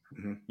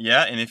 Mm-hmm.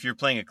 Yeah, and if you're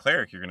playing a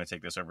cleric, you're going to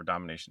take this over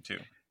Domination too.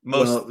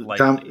 Most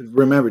likely.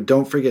 Remember,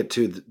 don't forget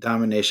too, the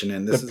Domination,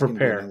 and this is going to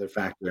be another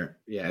factor.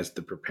 Yeah, it's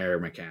the prepare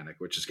mechanic,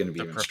 which is going to be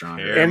even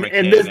stronger.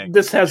 And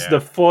this has the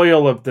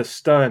foil of the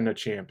stun of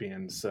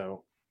champions,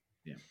 so...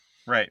 Yeah.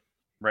 Right.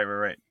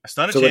 A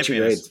stun of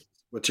champions.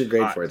 What's your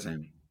grade for it,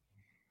 Sammy?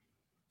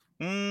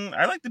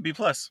 I like the B+.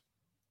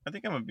 I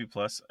think I'm a B+.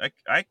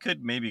 I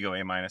could maybe go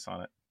A- on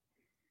it.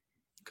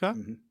 Okay.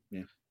 Mm-hmm.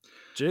 Yeah.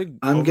 Jig.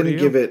 I'm gonna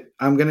give it.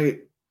 I'm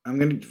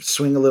gonna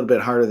swing a little bit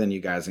harder than you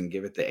guys and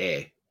give it the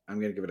A. I'm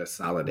gonna give it a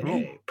solid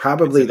A.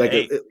 Probably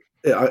like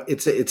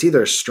it's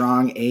either a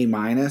strong A-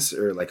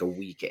 or like a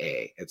weak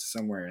A. It's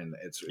somewhere in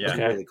it's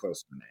really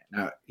close to an A.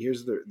 Now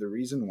here's the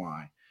reason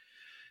why.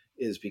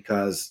 Is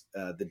because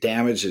the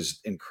damage is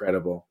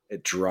incredible.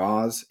 It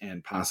draws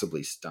and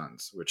possibly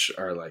stuns, which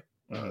are like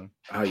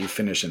how you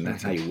finish, and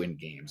that's how you win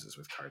games is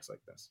with cards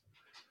like this.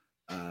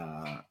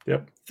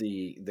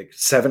 The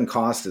 7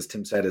 cost, as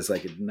Tim said, is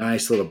like a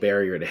nice little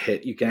barrier to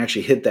hit. You can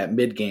actually hit that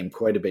mid game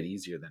quite a bit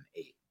easier than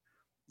 8.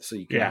 So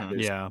you can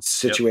there's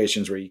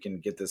situations where you can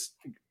get this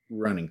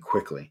running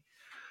quickly.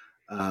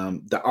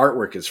 The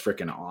artwork is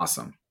freaking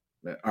awesome.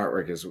 The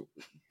artwork is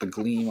the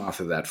gleam off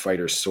of that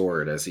fighter's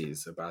sword as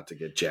he's about to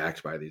get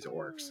jacked by these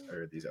orcs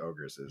or these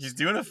ogres. He's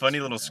doing a funny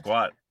little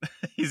squat.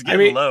 He's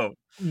getting low.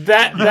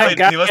 That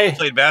guy, he must have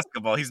played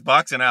basketball. He's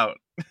boxing out.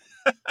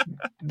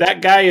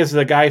 That guy is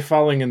the guy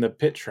falling in the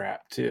pit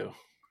trap too.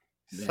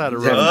 I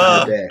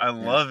love it. I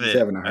love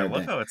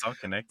how it's all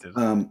connected.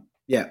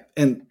 Yeah,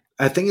 and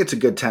I think it's a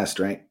good test,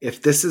 right?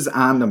 If this is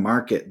on the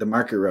market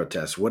road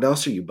test, what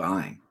else are you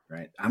buying?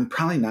 Right, I'm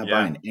probably not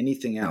buying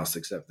anything else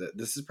except that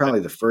this is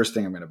probably the first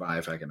thing I'm going to buy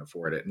if I can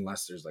afford it,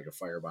 unless there's like a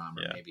firebomb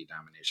or maybe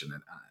Domination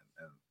on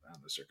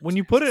the circumstance. When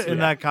you put it in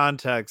that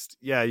context,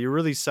 you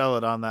really sell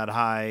it on that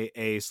high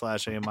A/A-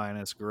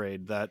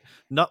 grade. That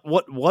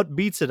what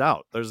beats it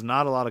out? There's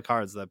not a lot of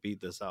cards that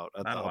beat this out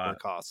at the upper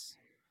costs.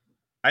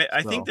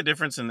 I think the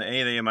difference in the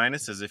A and A-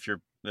 is if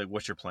you're like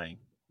what you're playing.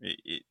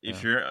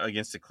 If you're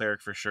against a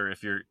cleric, for sure.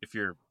 If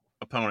your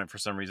opponent for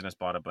some reason has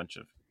bought a bunch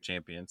of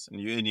champions and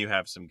you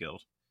have some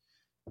guild.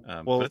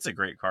 But it's a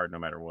great card no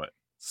matter what.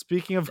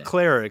 Speaking of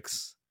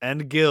clerics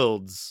and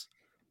guilds,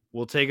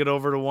 we'll take it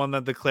over to one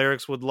that the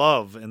clerics would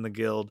love in the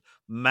guild,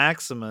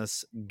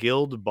 Maximus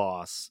Guild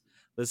Boss.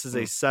 This is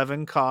a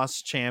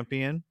 7-cost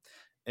champion.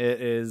 It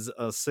is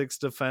a 6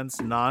 defense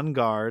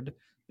non-guard.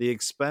 The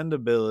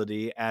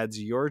expendability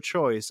adds your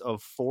choice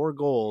of 4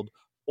 gold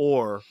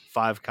or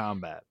 5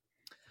 combat.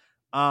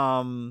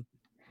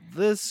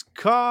 This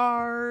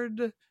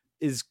card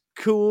is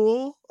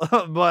cool,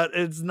 but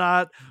it's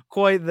not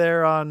quite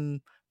there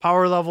on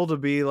power level to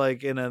be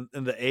like in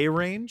the A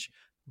range,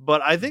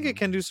 but I think it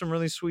can do some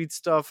really sweet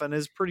stuff and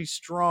is pretty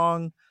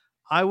strong.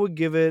 I would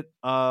give it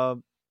a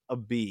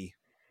B,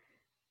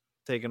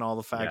 taking all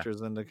the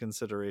factors into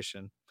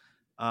consideration.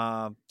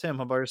 Tim,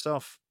 how about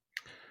yourself?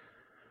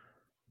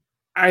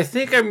 I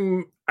think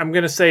I'm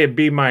gonna say a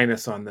B-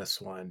 on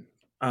this one.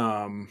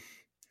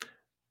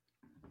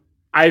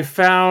 I've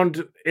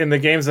found in the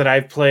games that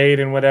I've played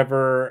and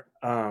whatever,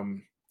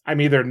 I'm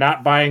either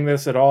not buying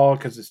this at all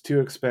because it's too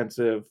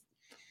expensive,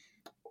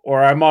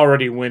 or I'm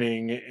already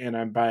winning and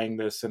I'm buying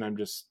this and I'm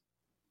just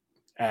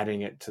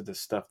adding it to the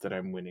stuff that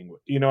I'm winning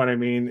with. You know what I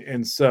mean?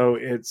 And so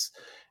it's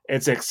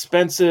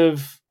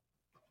expensive,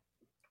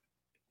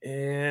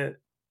 and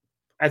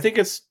I think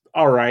it's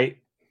all right.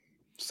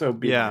 So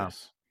B-. Yeah,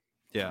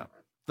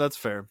 that's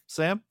fair.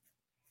 Sam?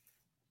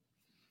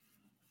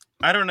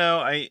 I don't know.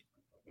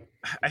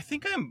 I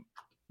think I'm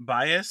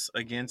biased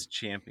against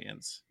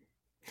champions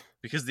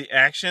because the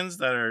actions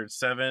that are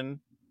 7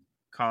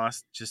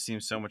 cost just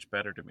seem so much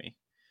better to me.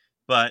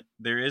 But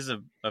there is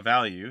a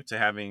value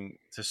to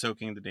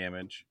soaking the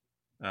damage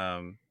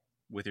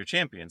with your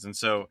champions. And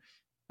so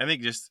I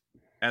think just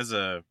as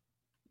a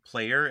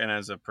player and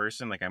as a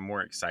person, like I'm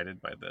more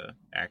excited by the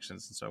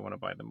actions. And so I want to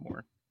buy them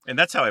more. And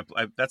that's how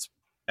that's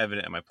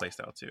evident in my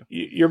playstyle too.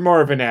 You're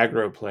more of an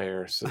aggro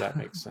player, so that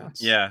makes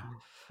sense. Yeah.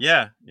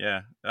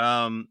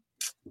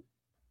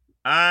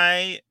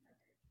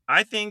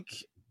 I think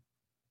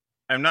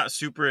I'm not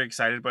super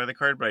excited by the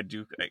card, but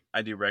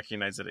I do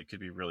recognize that it could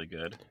be really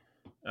good.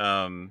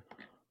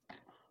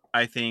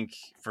 I think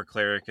for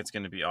cleric it's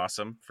going to be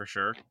awesome for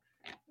sure.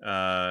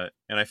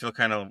 And I feel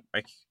kind of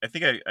I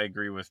think I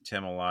agree with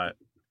Tim a lot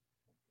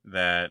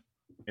that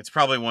it's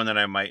probably one that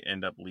I might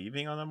end up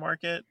leaving on the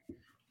market,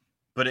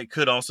 but it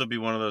could also be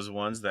one of those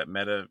ones that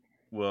meta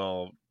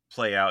will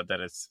play out that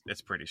it's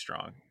pretty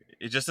strong.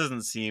 It just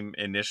doesn't seem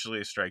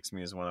initially strikes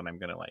me as one that I'm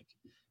gonna like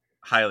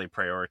highly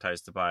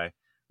prioritize to buy.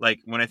 Like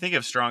when I think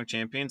of strong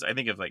champions, I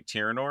think of like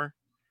Tyrannor,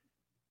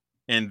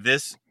 and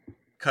this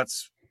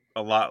cuts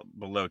a lot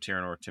below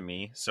Tyrannor to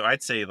me. So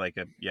I'd say like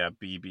a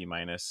B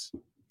minus.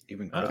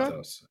 Even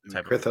Krythos.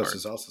 Krythos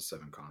is also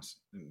 7 costs.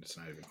 It's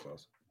not even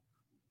close.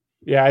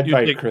 Yeah, I'd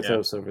buy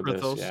Krythos over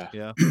Krythos, this.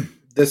 Yeah.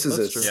 This is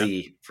That's a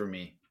C for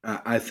me.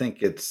 I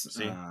think it's.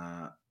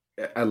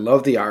 I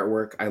love the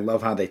artwork. I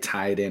love how they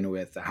tie it in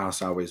with the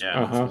House Always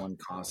Wins 1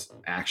 cost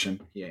action.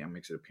 Yeah,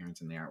 makes an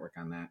appearance in the artwork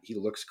on that. He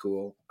looks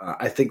cool.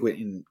 I think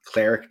in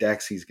cleric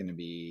decks, he's going to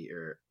be,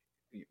 or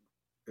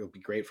it'll be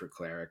great for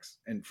clerics.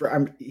 And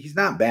he's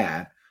not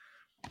bad,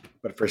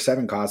 but for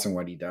 7 costs and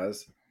what he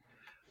does,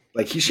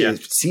 like he should.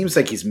 It seems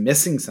like he's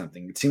missing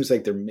something. It seems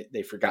like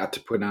they forgot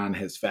to put on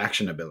his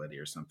faction ability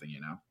or something.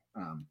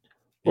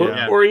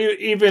 Or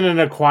even an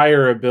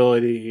acquire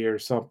ability or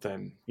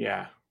something.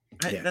 Yeah.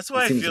 That's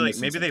why I feel like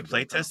maybe they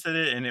play tested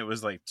it and it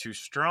was like too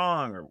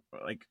strong, or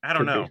like I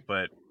don't know,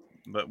 but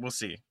we'll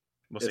see.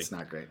 It's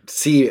not great.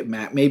 C,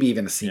 maybe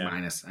even a C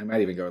minus. I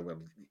might even go a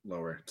little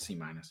lower, C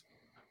minus.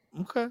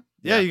 Okay.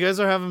 Yeah, you guys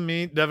are having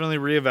me definitely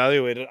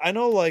reevaluate it. I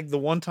know, like the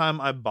one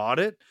time I bought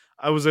it,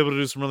 I was able to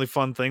do some really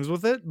fun things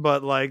with it,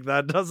 but like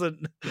that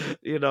doesn't,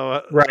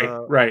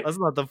 right. That's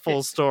not the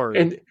full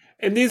story.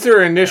 And these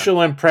are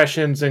initial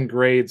impressions and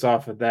grades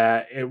off of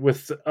that.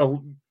 With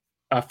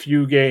a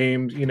few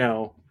games,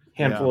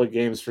 handful of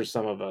games for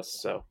some of us.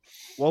 So,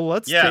 well,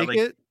 let's take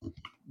it.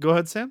 Go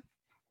ahead, Sam.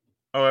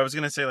 Oh, I was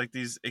gonna say like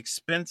these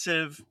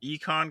expensive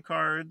econ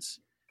cards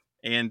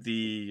and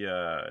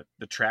the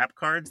trap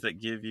cards that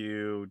give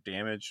you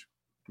damage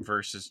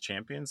versus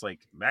champions,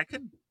 like that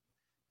could.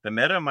 The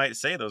meta might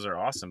say those are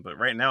awesome, but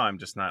right now I'm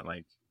just not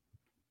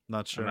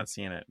sure. I'm not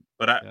seeing it.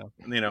 But I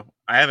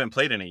haven't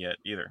played any yet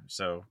either.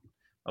 So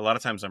a lot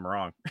of times I'm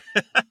wrong.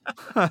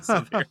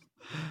 so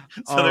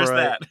there's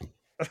that.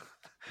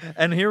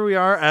 And here we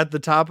are at the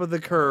top of the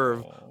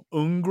curve.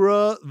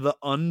 Ungra the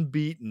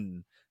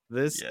Unbeaten.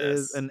 This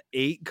is an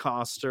 8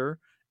 coster.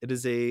 It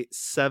is a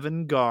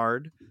 7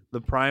 guard.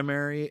 The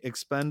primary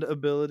expend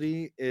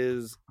ability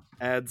is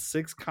add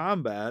 6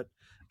 combat,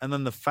 and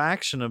then the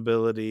faction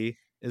ability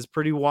is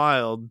pretty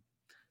wild.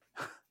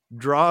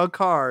 Draw a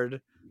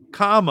card,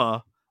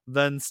 comma,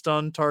 then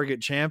stun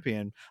target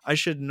champion. I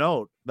should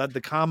note that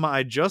the comma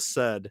I just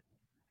said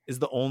is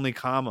the only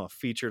comma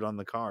featured on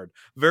the card.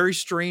 Very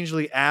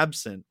strangely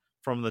absent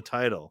from the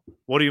title.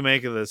 What do you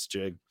make of this,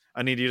 Jig?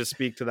 I need you to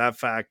speak to that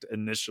fact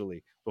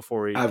initially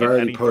before we get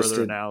any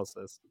further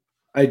analysis.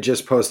 I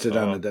just posted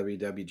on the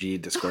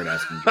WWG Discord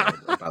asking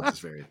about this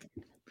very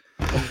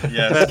thing.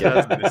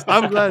 Yes,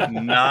 I'm glad.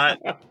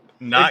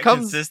 Not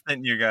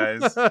consistent, you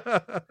guys.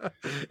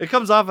 It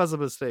comes off as a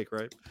mistake,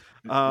 right?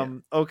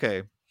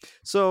 Okay.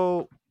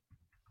 So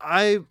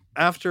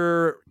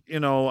after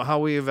how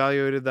we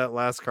evaluated that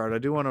last card, I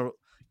do want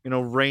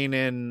to rein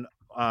in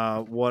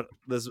what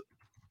this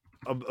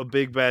a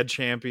big bad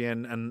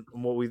champion, and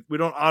what we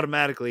don't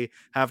automatically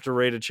have to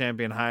rate a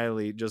champion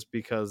highly just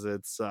because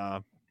it's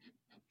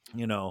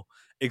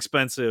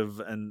expensive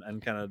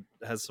and kind of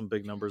has some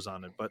big numbers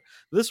on it. But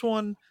this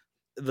one,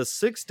 the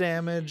 6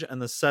 damage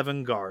and the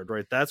 7 guard,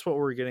 right? That's what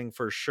we're getting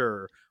for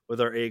sure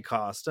with our 8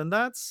 cost, and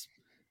that's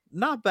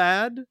not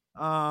bad.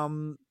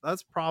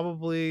 That's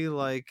probably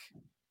like,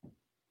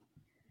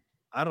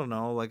 I don't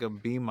know, like a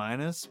B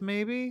minus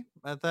maybe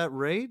at that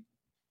rate.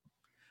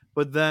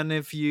 But then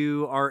if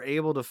you are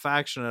able to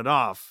faction it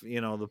off,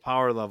 the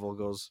power level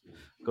goes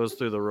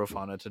through the roof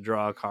on it to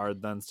draw a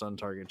card, then stun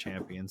target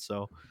champion.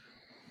 So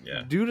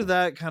due to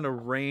that kind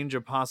of range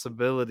of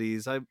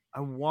possibilities, I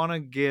want to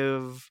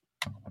give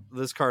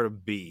this card a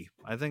B.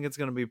 I think it's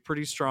going to be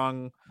pretty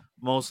strong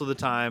most of the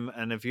time.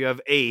 And if you have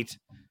 8,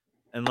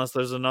 unless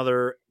there's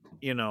another,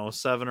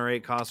 7 or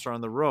 8 coster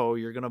on the row,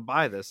 you're going to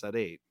buy this at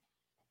 8.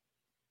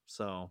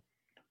 So,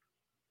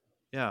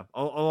 yeah,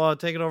 I'll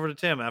take it over to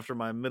Tim after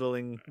my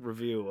middling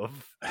review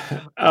of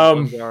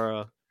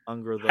Ungra the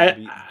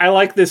Unbeaten. I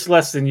like this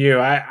less than you.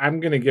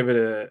 I'm going to give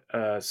it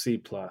a C+.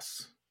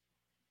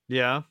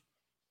 Yeah.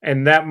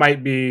 And that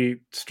might be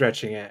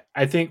stretching it.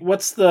 I think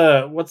what's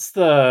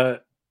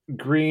the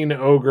green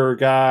ogre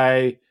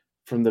guy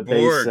from the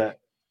base set?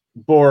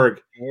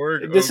 Borg.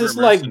 This is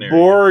like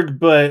Borg,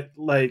 but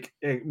like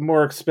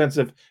more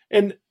expensive.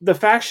 And the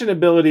faction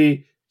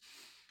ability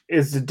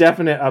is a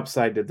definite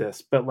upside to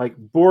this, but like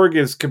Borg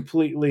is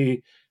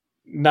completely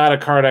not a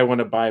card I want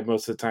to buy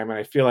most of the time, and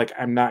I feel like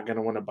I'm not going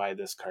to want to buy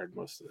this card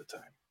most of the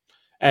time.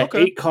 At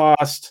 8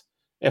 cost,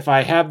 if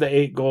I have the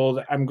 8 gold,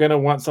 I'm going to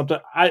want something.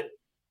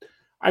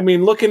 I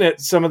mean, looking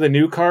at some of the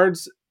new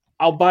cards,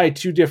 I'll buy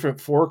 2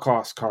 different 4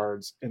 cost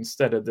cards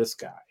instead of this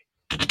guy.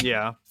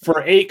 Yeah.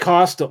 For 8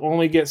 cost to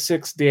only get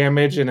 6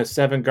 damage and a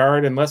 7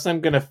 guard, unless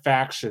I'm going to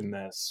faction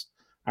this,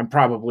 I'm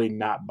probably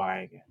not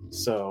buying it.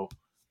 So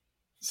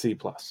C+.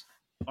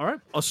 All right,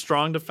 a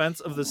strong defense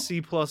of the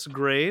C+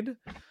 grade.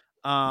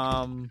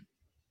 The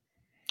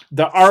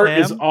art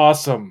Sam? is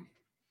awesome.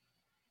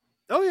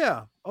 Oh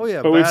yeah.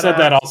 But we've said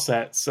that all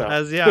set. So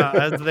as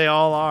they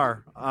all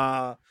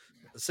are.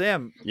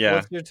 Sam, Yeah.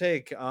 what's your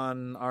take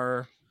on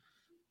our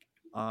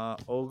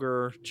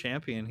ogre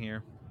champion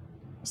here?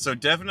 So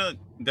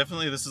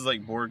definitely this is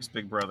like Borg's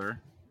big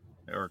brother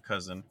or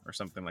cousin or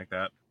something like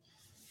that.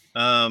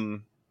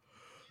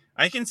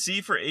 I can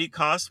see for 8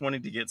 costs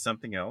wanting to get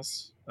something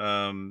else.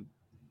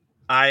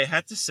 I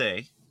had to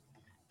say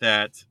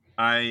that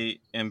I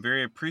am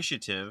very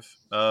appreciative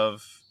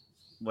of,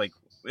 like,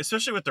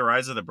 especially with the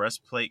rise of the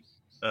breastplate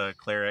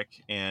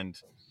cleric, and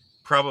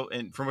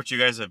from what you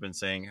guys have been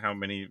saying, how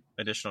many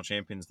additional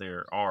champions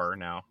there are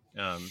now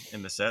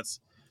in the sets.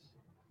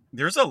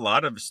 There's a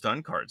lot of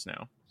stun cards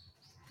now.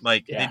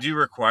 Like, they do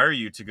require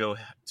you to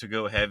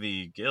go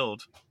heavy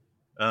guild,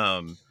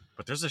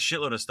 but there's a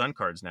shitload of stun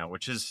cards now,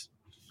 which is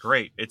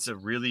great. It's a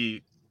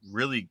really,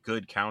 really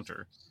good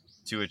counter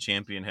to a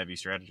champion heavy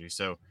strategy.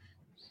 So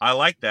I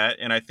like that,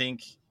 and I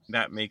think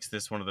that makes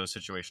this one of those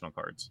situational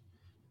cards.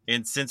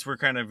 And since we're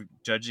kind of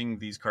judging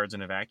these cards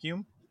in a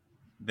vacuum,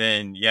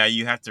 then yeah,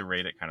 you have to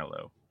rate it kind of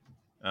low.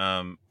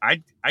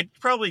 I'd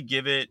probably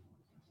give it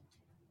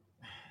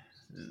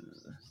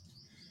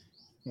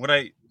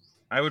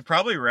I would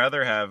probably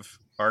rather have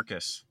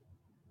Arcus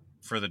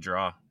for the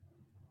draw,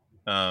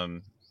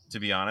 to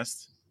be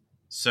honest.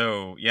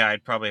 So yeah,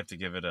 I'd probably have to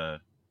give it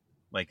a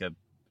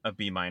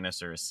B-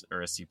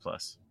 or a C+.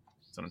 That's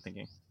what I'm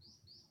thinking.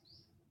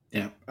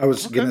 Yeah, I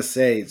was gonna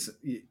say,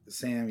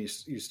 Sam, you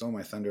stole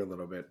my thunder a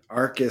little bit.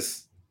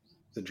 Arcus,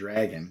 the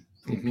dragon,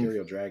 the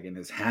Imperial Dragon,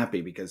 is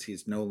happy because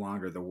he's no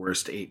longer the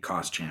worst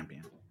 8-cost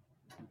champion.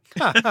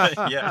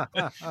 Yeah,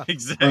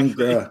 exactly.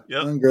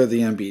 Ungra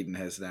the Unbeaten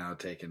has now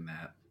taken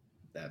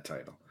that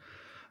title.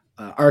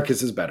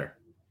 Arcus is better.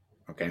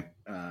 Okay,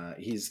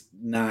 he's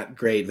not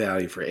great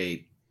value for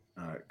 8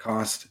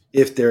 cost.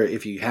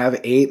 If you have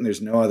 8 and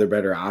there's no other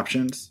better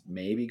options,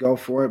 maybe go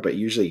for it. But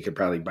usually you could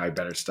probably buy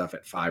better stuff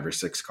at 5 or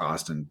 6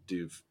 cost and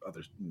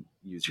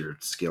use your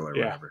skill or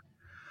whatever.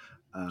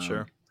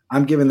 Sure.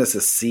 I'm giving this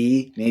a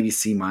C, maybe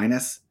C-.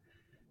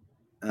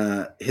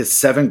 His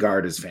 7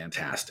 guard is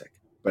fantastic,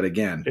 but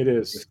again, it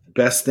is the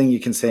best thing you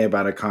can say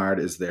about a card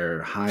is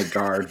their high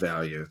guard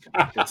value.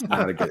 It's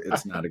not a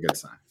good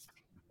sign.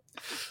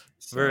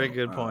 So, very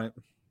good point.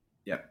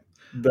 Yeah.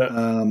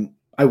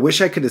 I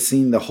wish I could have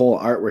seen the whole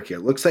artwork here.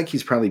 It looks like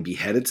he's probably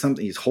beheaded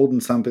something. He's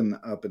holding something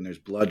up and there's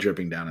blood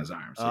dripping down his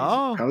arm. So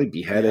he's probably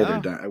beheaded or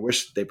done. I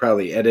wish they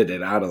probably edited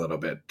it out a little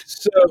bit.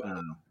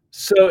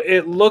 So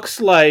it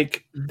looks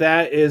like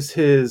that is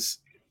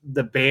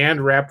the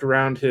band wrapped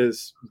around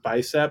his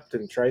bicep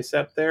and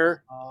tricep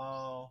there.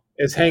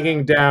 Is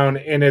hanging down,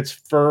 and it's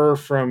fur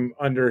from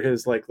under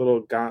his like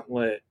little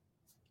gauntlet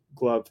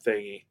glove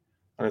thingy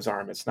on his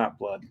arm. It's not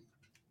blood.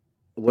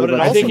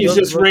 I think he's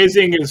just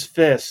raising his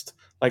fist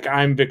like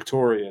I'm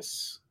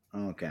victorious.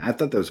 Okay, I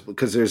thought that was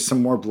because there's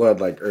some more blood,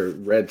 or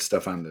red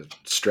stuff on the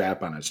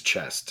strap on his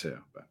chest too.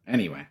 But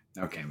anyway,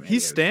 okay.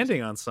 He's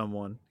standing on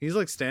someone. He's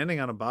like standing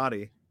on a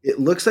body. It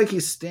looks like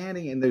he's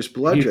standing, and there's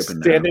blood dripping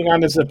down. Standing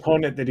on his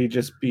opponent that he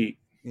just beat.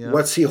 Yep.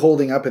 What's he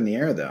holding up in the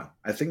air, though?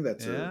 I think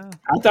that's. I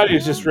thought he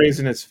was just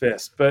raising his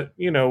fist, but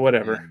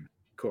whatever. Yeah,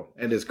 cool.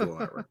 It is cool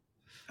artwork.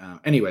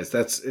 Anyways,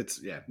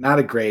 it's not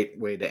a great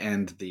way to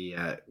end the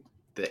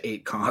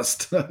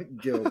 8-cost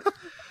guild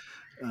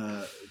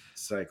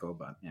cycle,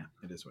 but yeah,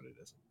 it is what it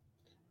is.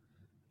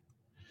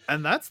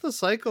 And that's the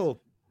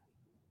cycle.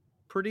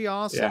 Pretty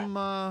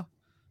awesome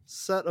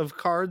set of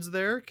cards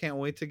there. Can't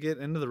wait to get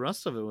into the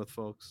rest of it with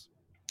folks.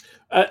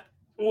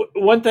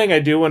 One thing I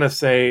do want to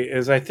say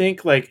is I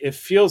think it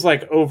feels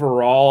like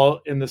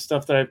overall in the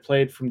stuff that I've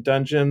played from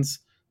Dungeons,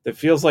 that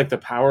feels like the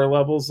power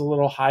level's a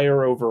little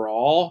higher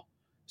overall.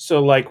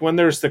 So when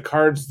there's the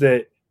cards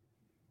that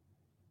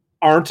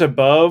aren't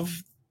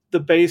above the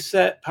base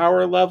set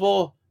power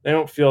level, they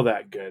don't feel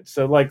that good.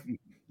 So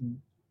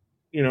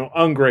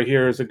Ungra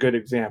here is a good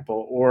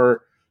example,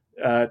 or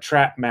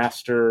Trap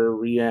Master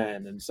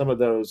Rien, and some of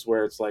those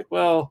where it's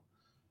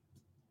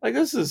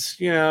this is,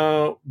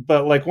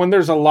 but when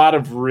there's a lot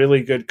of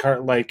really good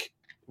card,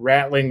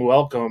 Rattling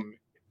Welcome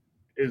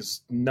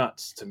is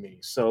nuts to me.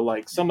 So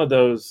some of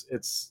those,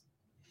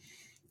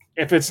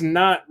 if it's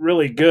not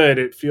really good,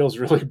 it feels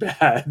really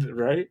bad,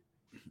 right?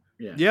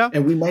 Yeah.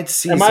 And we might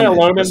see. Am I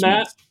alone in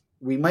that?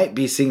 We might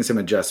be seeing some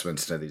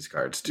adjustments to these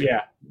cards too.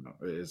 Yeah,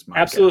 is my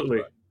absolutely.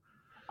 guess,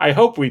 I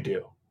hope we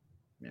do.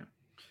 Yeah.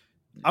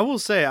 I will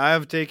say I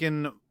have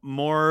taken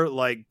more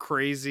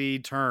crazy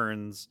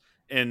turns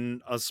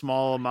in a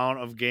small amount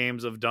of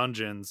games of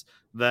Dungeons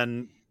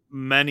than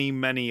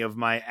many of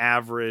my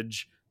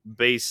average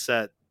base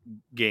set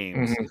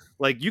games.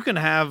 Mm-hmm. You can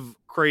have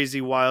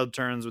crazy wild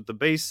turns with the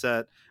base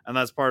set, and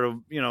that's part of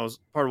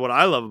what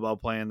I love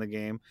about playing the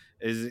game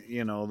is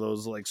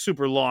those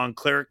super long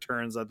cleric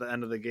turns at the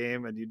end of the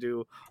game, and you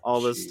do all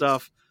this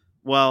stuff.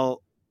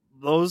 Well,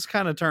 those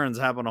kind of turns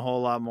happen a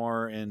whole lot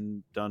more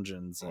in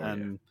Dungeons,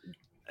 and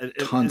it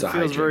Tons of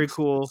feels hijinks. very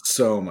cool.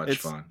 So much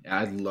fun.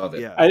 I love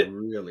it. Yeah. I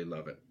really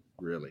love it.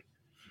 Really.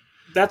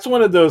 That's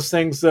one of those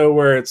things, though,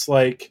 where it's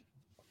like,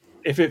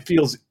 if it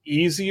feels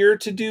easier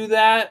to do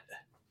that,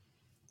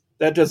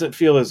 that doesn't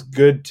feel as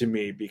good to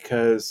me,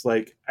 because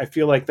like I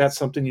feel like that's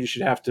something you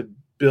should have to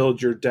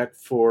build your deck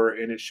for,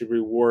 and it should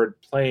reward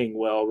playing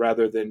well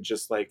rather than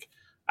just like,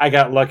 I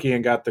got lucky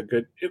and got the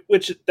good,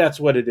 which that's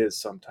what it is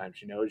sometimes,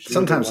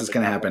 Sometimes it's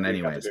going to happen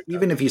anyways.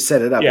 Even if you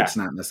set it up, it's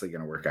not necessarily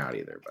going to work out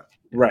either. But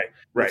right.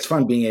 It's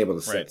fun being able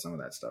to set some of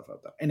that stuff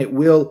up, though. And it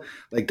will,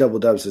 like Double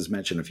Dubs has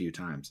mentioned a few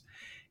times,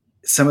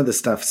 some of the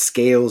stuff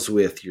scales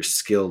with your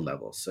skill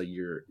level. So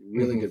your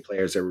really good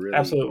players are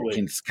really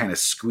can kind of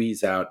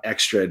squeeze out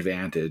extra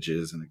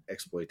advantages and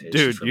exploitation.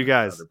 Dude, you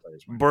guys,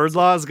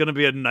 Birdlaw is going to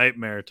be a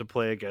nightmare to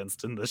play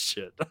against in this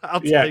shit.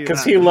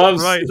 Because he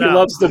loves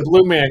the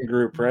Blue Man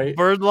Group, right?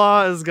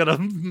 Birdlaw is going to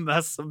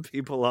mess some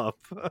people up.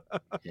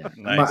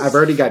 Nice. I've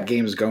already got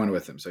games going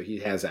with him, so he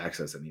has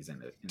access and he's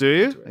in it. Do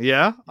you?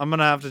 Yeah, I'm going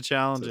to have to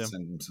challenge him.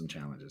 Send him some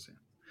challenges.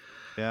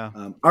 Yeah.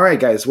 All right,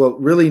 guys. Well,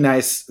 really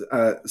nice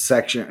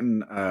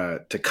section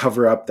to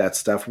cover up that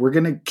stuff. We're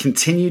going to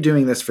continue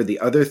doing this for the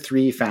other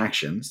 3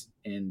 factions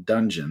in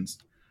Dungeons,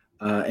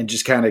 and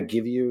just kind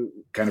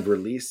of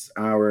release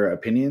our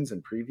opinions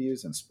and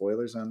previews and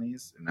spoilers on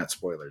these. And not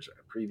spoilers,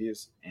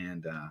 previews.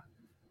 And I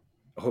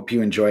hope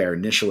you enjoy our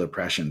initial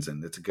impressions,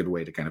 and it's a good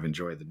way to kind of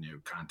enjoy the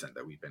new content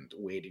that we've been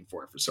waiting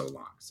for so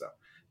long. So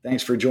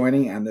thanks for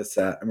joining on this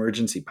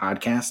emergency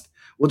podcast.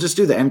 We'll just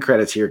do the end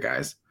credits here,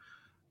 guys.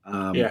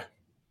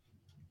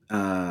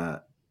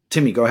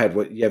 Timmy, go ahead.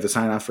 What you have to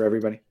sign off for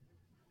everybody?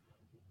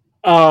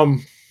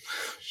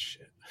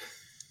 Shit.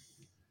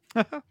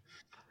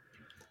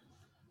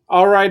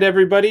 All right,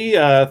 everybody.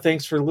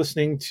 Thanks for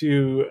listening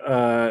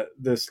to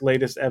this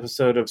latest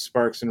episode of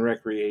Sparks and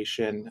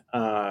Recreation.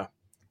 I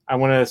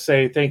want to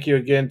say thank you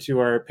again to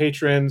our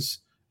patrons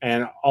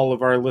and all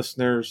of our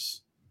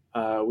listeners.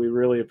 We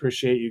really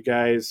appreciate you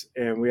guys,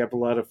 and we have a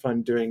lot of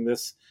fun doing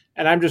this.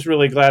 And I'm just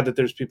really glad that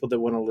there's people that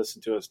want to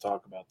listen to us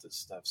talk about this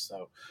stuff.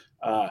 So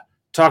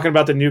talking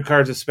about the new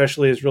cards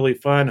especially is really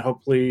fun.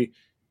 Hopefully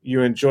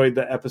you enjoyed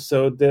the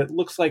episode. That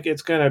looks like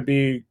it's going to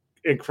be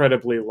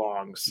incredibly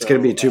long. So, it's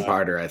going to be a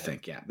 2-parter, I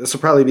think. Yeah. This will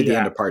probably be the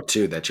end of part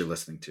 2 that you're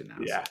listening to now.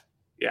 Yeah.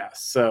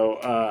 So.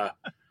 Yeah.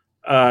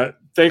 So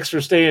thanks for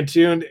staying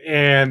tuned,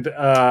 and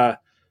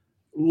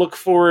look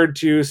forward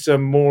to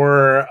some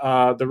more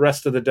the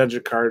rest of the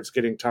dungeon cards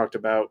getting talked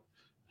about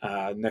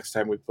next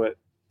time we put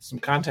some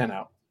content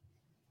out.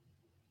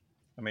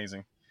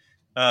 Amazing.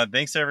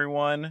 Thanks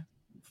everyone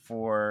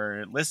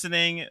for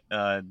listening.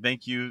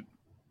 Thank you,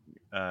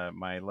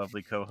 my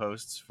lovely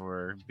co-hosts,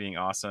 for being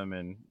awesome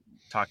and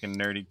talking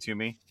nerdy to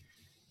me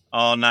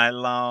all night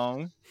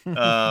long.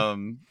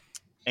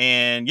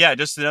 And yeah,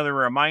 just another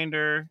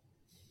reminder,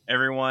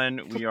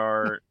 everyone, we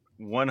are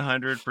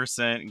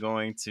 100%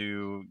 going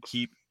to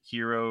keep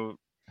Hero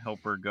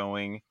Helper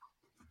going,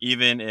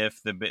 even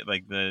if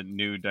the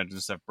new dungeon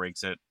stuff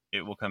breaks it.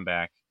 It will come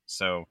back.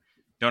 So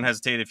don't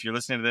hesitate. If you're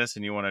listening to this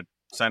and you want to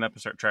sign up and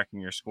start tracking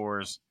your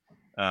scores,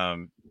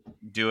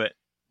 do it.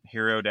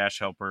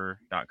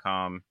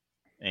 hero-helper.com,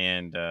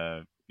 and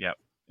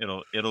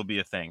it'll be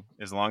a thing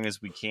as long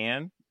as we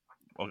can.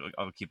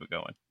 I'll keep it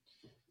going.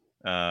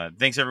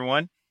 Thanks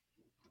everyone.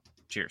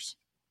 Cheers.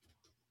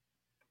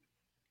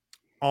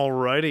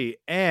 Alrighty,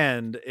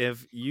 and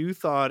if you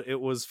thought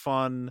it was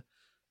fun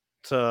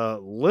to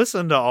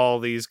listen to all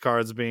these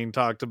cards being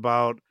talked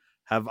about,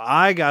 have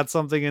I got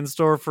something in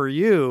store for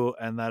you,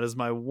 and that is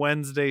my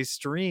Wednesday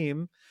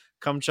stream.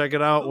 Come check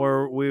it out,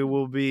 where we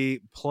will be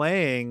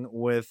playing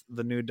with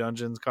the new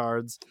Dungeons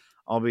cards.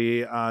 I'll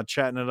be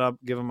chatting it up,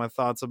 giving my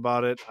thoughts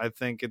about it. I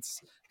think it's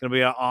going to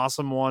be an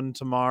awesome one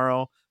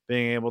tomorrow,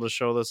 being able to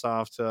show this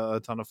off to a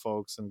ton of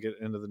folks and get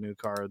into the new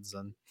cards.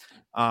 And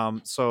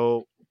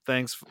so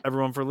thanks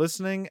everyone for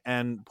listening,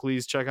 and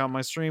please check out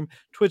my stream,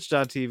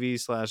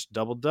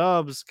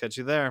 twitch.tv/doubledubs. Catch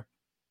you there.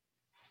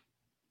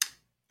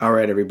 All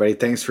right, everybody.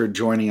 Thanks for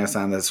joining us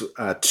on this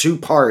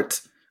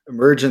 2-part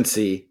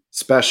emergency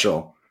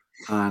special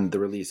on the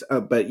release.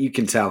 But you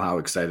can tell how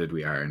excited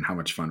we are and how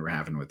much fun we're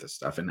having with this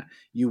stuff. And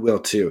you will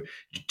too.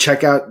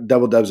 Check out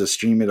Double Dubs'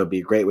 stream. It'll be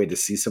a great way to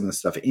see some of the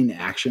stuff in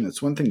action.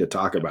 It's one thing to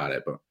talk about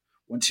it, but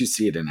once you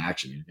see it in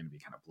action, you're going to be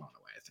kind of blown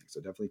away, I think. So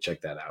definitely check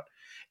that out.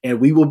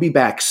 And we will be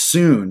back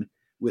soon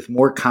with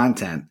more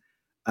content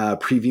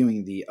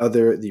previewing the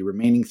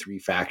remaining 3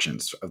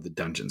 factions of the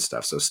dungeon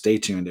stuff. So stay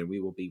tuned, and we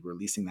will be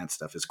releasing that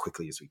stuff as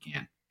quickly as we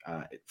can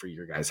for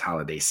your guys'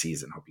 holiday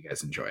season. Hope you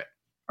guys enjoy it.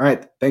 All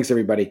right. Thanks,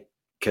 everybody.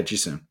 Catch you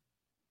soon.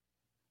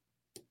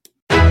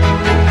 You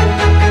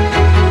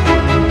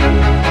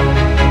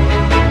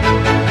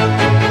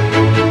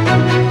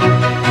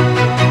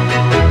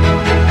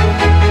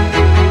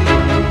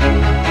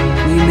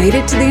made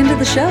it to the end of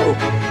the show.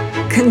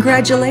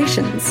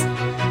 Congratulations.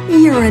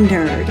 You're a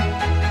nerd.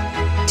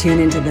 Tune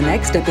into the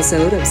next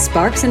episode of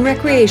Sparks and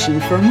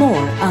Recreation for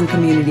more on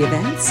community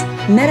events,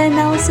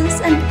 meta-analysis,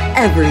 and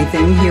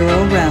everything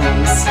Hero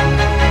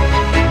Realms.